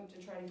the groom loop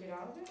to try to get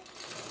out of it?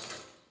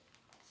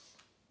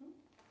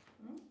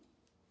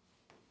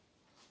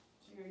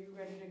 So are you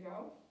ready to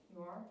go?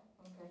 You are?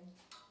 Okay.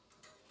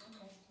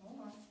 Okay, hold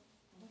on.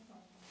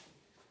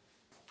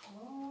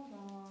 Hold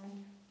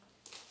on.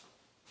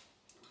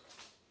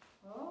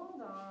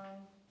 Hold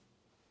on.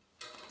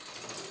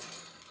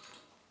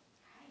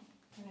 Hi.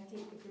 Can I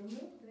take the groom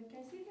loop? Can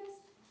I see this?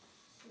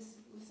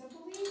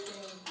 Simply,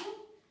 thank you.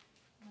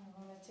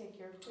 I'm going to take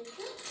your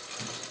picture.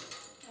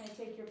 Can I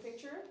take your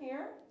picture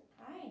here?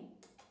 Hi.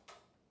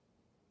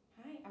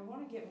 Hi. I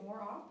want to get more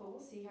off, but we'll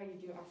see how you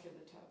do after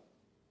the tub.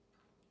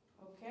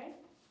 Okay?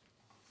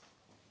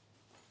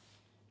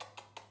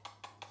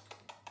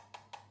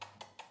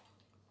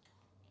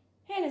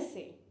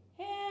 Hennessy.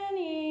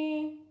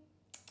 Henny.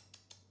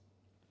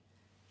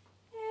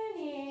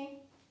 Henny.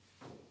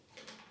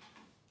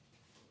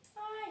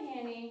 Hi,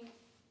 Henny.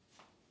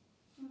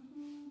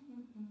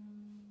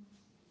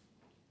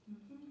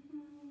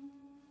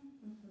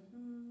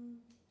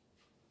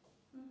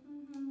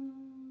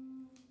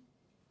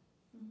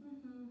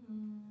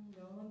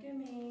 Don't look at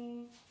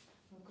me.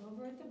 Look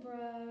over at the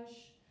brush.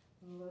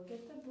 Look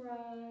at the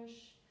brush.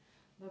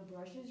 The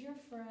brush is your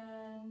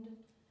friend.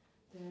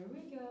 There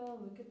we go.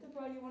 Look at the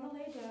brush. You want to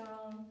lay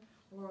down.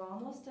 We're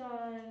almost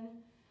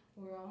done.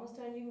 We're almost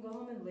done. You can go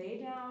home and lay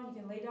down.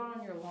 You can lay down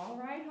on your long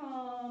ride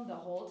home the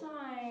whole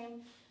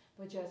time.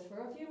 But just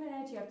for a few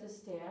minutes, you have to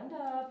stand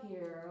up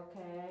here,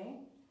 okay?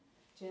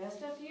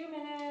 Just a few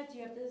minutes,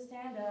 you have to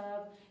stand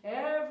up.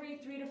 Every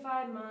 3 to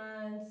 5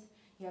 months,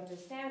 you have to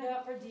stand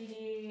up for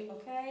Dee,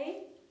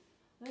 okay?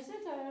 Listen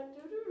to that.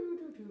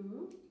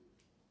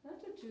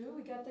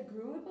 We got the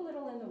groom whip a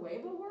little in the way,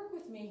 but work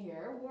with me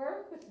here.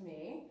 Work with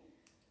me.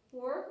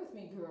 Work with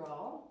me,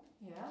 girl.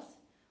 Yes.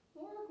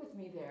 Work with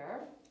me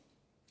there.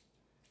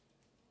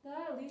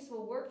 That at least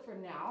will work for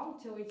now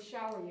until we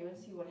shower you and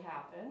see what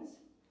happens.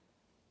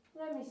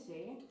 Let me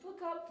see.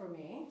 Look up for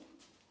me.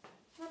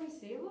 Let me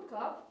see. Look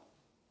up.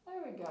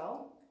 There we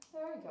go.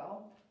 There we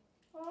go.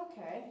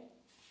 Okay.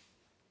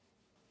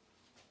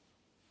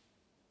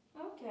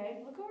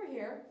 Okay. Look over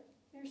here.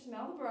 Here,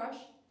 smell the brush.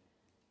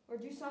 Or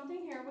do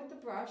something here with the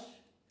brush.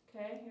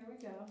 Okay, here we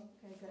go.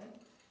 Okay, good.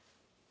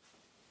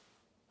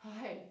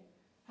 Hi.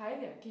 Hi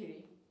there,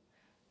 cutie.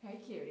 Hi,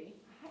 cutie.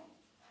 Hi.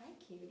 Hi,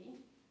 cutie.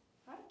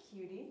 Hi,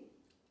 cutie.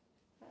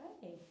 Hi.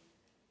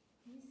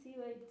 Let me see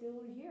what I do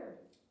over here.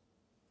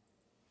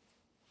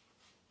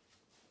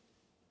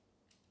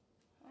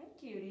 Hi,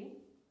 cutie.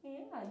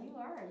 Yeah, you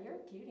are. You're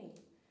a cutie.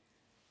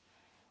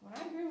 When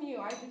I groom you,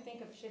 I do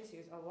think of Shih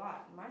Tzus a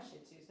lot. My Shih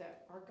Tzus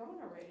that are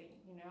gone already,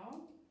 you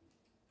know?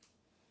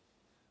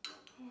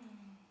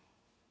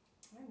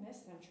 I miss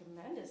them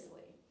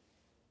tremendously.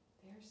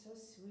 They're so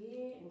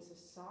sweet and so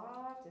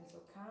soft and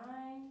so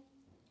kind,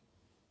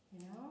 you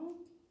know?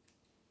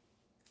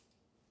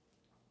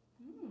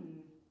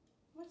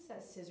 What's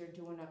that scissor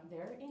doing up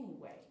there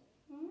anyway?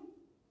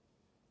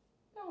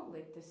 Don't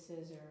lick the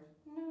scissor.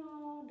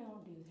 No,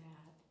 don't do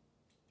that.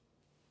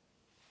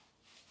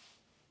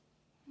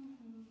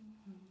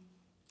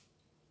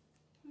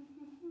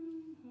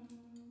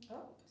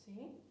 Oh,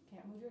 see?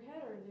 Can't move your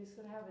head or you're just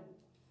going to have an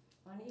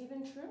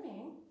uneven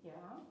trimming.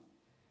 Yeah.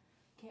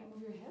 Can't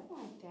move your head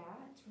like that.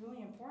 It's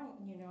really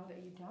important, you know, that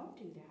you don't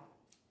do that.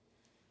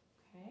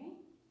 Okay?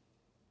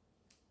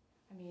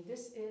 I mean, we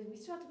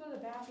still have to go to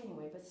the bath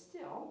anyway, but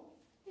still,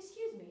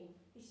 excuse me.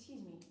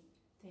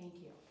 Thank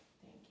you.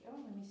 Let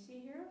me see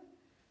here.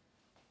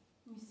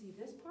 Let me see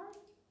this part.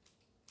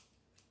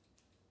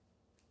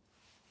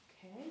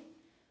 Okay.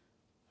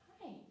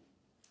 Hi.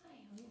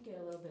 Let me get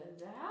a little bit of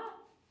that.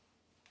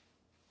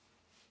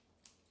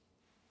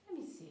 Let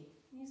me see.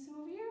 Can you see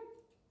over here?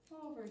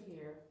 Over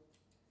here.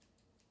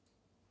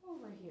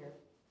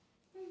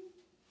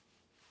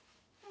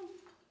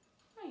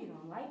 Oh, you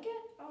don't like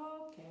it?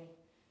 Okay.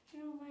 You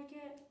don't like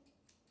it?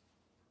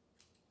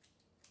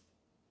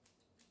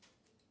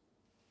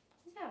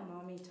 Is that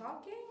mommy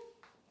talking?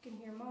 You can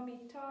hear mommy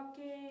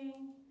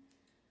talking.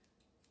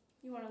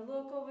 You want to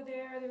look over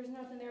there. There's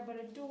nothing there but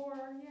a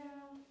door. Yeah.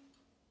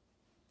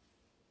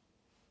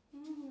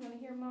 You want to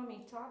hear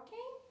Mommy talking?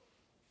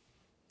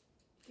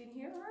 You can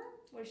hear her?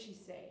 What is she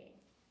saying?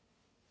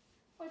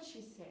 What's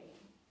she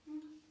saying?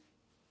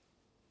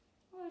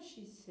 What is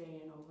she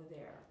saying over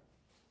there?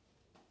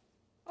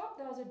 Oh,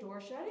 that was a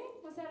door shutting?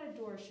 Was that a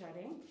door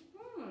shutting?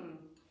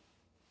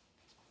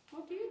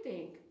 What do you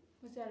think?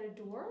 Was that a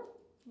door?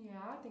 Yeah,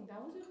 I think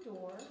that was a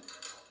door.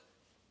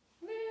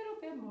 Little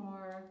bit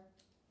more.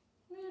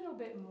 Little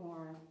bit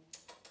more.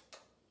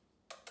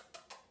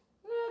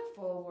 Look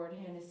forward,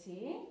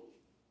 Hennessy.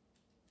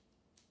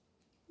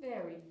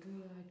 Very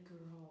good,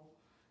 girl.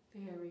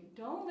 Very.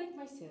 Don't lick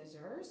my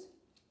scissors.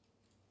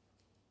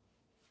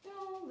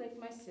 Don't lick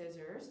my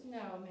scissors.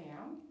 No,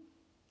 ma'am.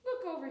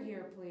 Look over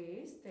here,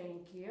 please.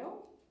 Thank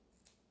you.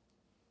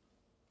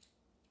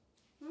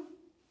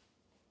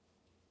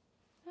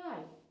 Hi.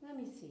 Let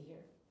me see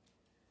here.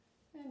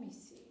 Let me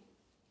see.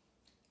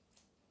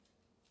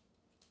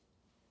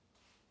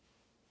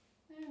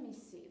 Let me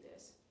see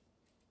this.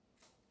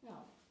 No.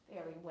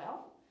 Very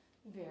well.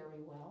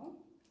 Very well.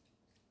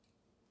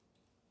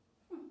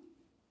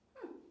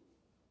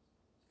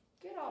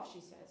 Get off, she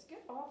says.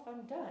 Get off.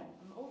 I'm done.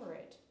 I'm over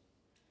it.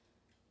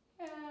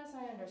 Yes,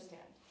 I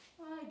understand.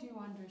 I do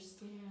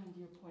understand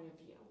your point of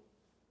view.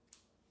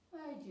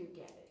 I do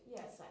get it.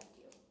 Yes, I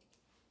do.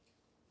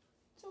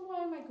 So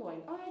why am I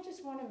going? Oh, I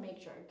just want to make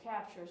sure I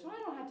capture so I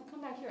don't have to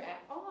come back here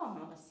at all,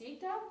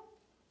 Mamacita.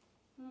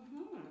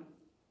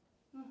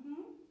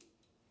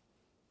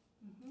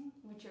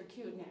 With your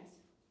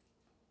cuteness.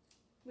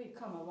 We've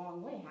come a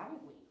long way,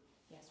 haven't we?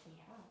 Yes, we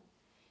have.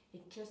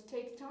 It just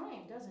takes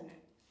time, doesn't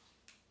it?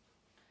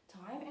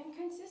 Time and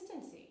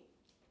consistency.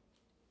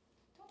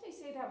 Don't they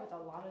say that with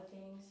a lot of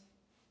things?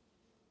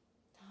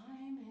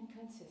 Time and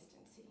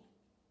consistency.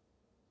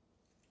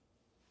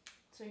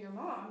 So your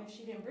mom, if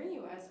she didn't bring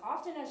you as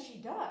often as she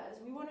does,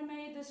 we would have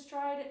made this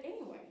stride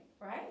anyway,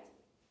 right?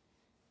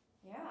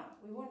 Yeah,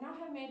 we would not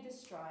have made this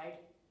stride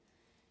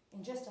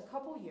in just a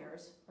couple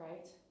years,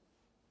 right?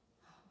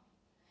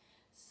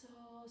 So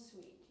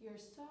sweet. You're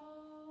so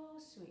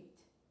sweet.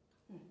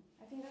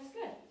 I think that's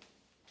good.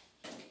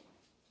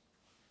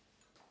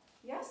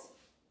 Yes?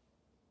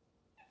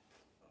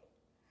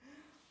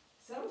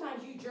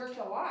 Sometimes you jerked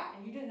a lot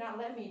and you did not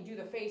let me do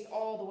the face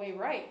all the way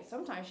right.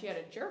 Sometimes she had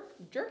a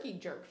jerky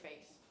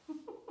face.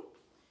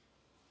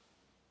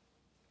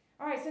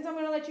 All right, since I'm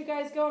going to let you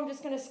guys go, I'm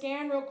just going to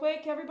scan real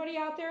quick. Everybody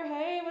out there,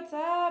 hey, what's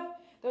up?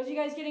 Those of you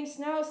guys getting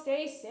snow,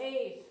 stay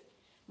safe.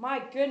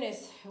 My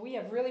goodness, we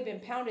have really been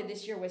pounded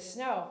this year with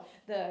snow.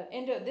 The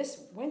end of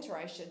this winter,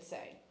 I should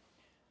say.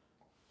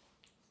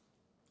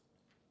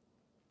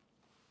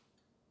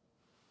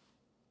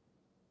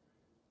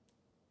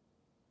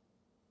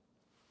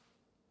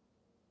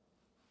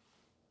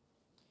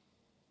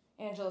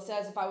 Angela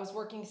says, if I was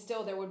working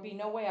still, there would be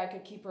no way I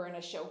could keep her in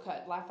a show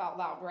cut. Laugh out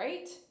loud,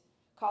 right?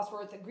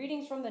 Cosworth,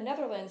 greetings from the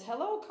Netherlands.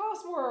 Hello,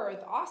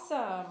 Cosworth.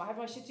 Awesome. I have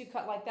my Shih Tzu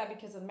cut like that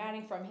because of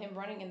matting from him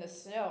running in the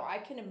snow. I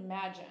can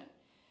imagine.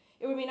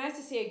 It would be nice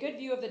to see a good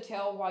view of the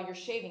tail while you're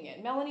shaving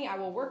it. Melanie, I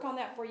will work on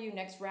that for you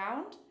next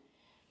round.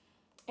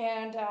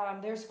 And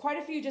there's quite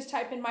a few. Just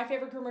type in my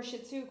favorite groomer Shih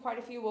Tzu. Quite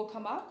a few will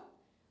come up.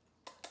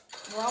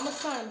 We're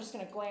almost done. I'm just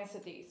going to glance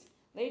at these.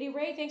 Lady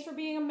Ray, thanks for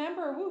being a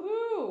member.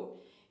 Woohoo!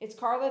 It's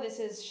Carla. This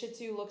is Shih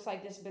Tzu. Looks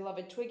like this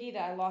beloved Twiggy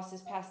that I lost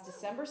this past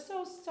December.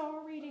 So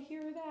sorry to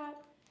hear that.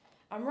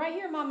 I'm right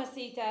here,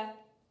 Mamacita.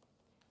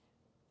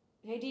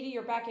 Hey, Dee Dee,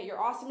 you're back at your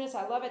awesomeness.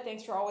 I love it.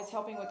 Thanks for always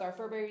helping with our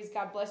fur babies.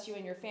 God bless you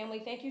and your family.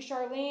 Thank you,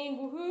 Charlene.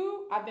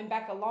 Woohoo. I've been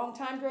back a long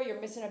time, girl.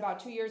 You're missing about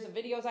 2 years of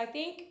videos, I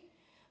think.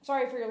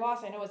 Sorry for your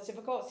loss. I know it's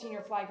difficult.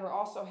 Senior Fly Girl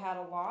also had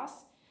a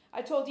loss.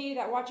 I told Dee Dee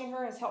that watching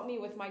her has helped me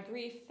with my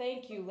grief.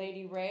 Thank you,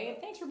 Lady Ray. And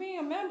thanks for being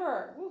a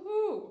member.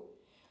 Woohoo.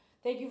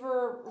 Thank you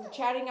for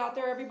chatting out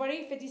there,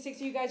 everybody. 56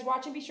 of you guys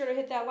watching. Be sure to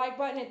hit that like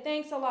button. And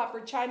thanks a lot for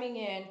chiming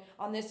in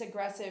on this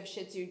aggressive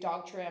Shih Tzu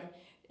dog trim.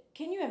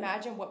 Can you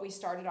imagine what we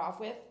started off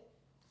with?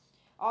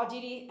 Oh,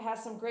 Dee Dee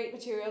has some great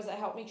materials that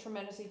helped me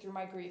tremendously through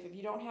my grief. If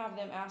you don't have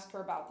them, ask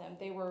her about them.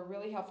 They were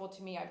really helpful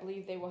to me. I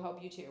believe they will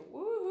help you too.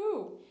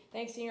 Woohoo!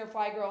 Thanks, Senior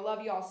Fly Girl.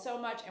 Love you all so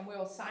much, and we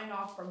will sign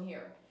off from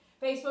here.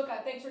 Facebook,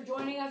 thanks for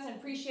joining us and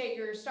appreciate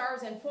your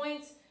stars and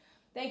points.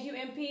 Thank you,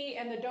 MP,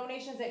 and the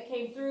donations that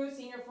came through,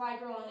 Senior Fly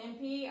Girl and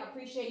MP. I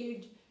appreciate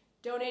you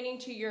donating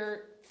to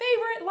your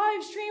favorite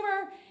live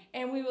streamer,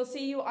 and we will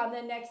see you on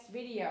the next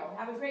video.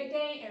 Have a great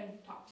day, and talk to you.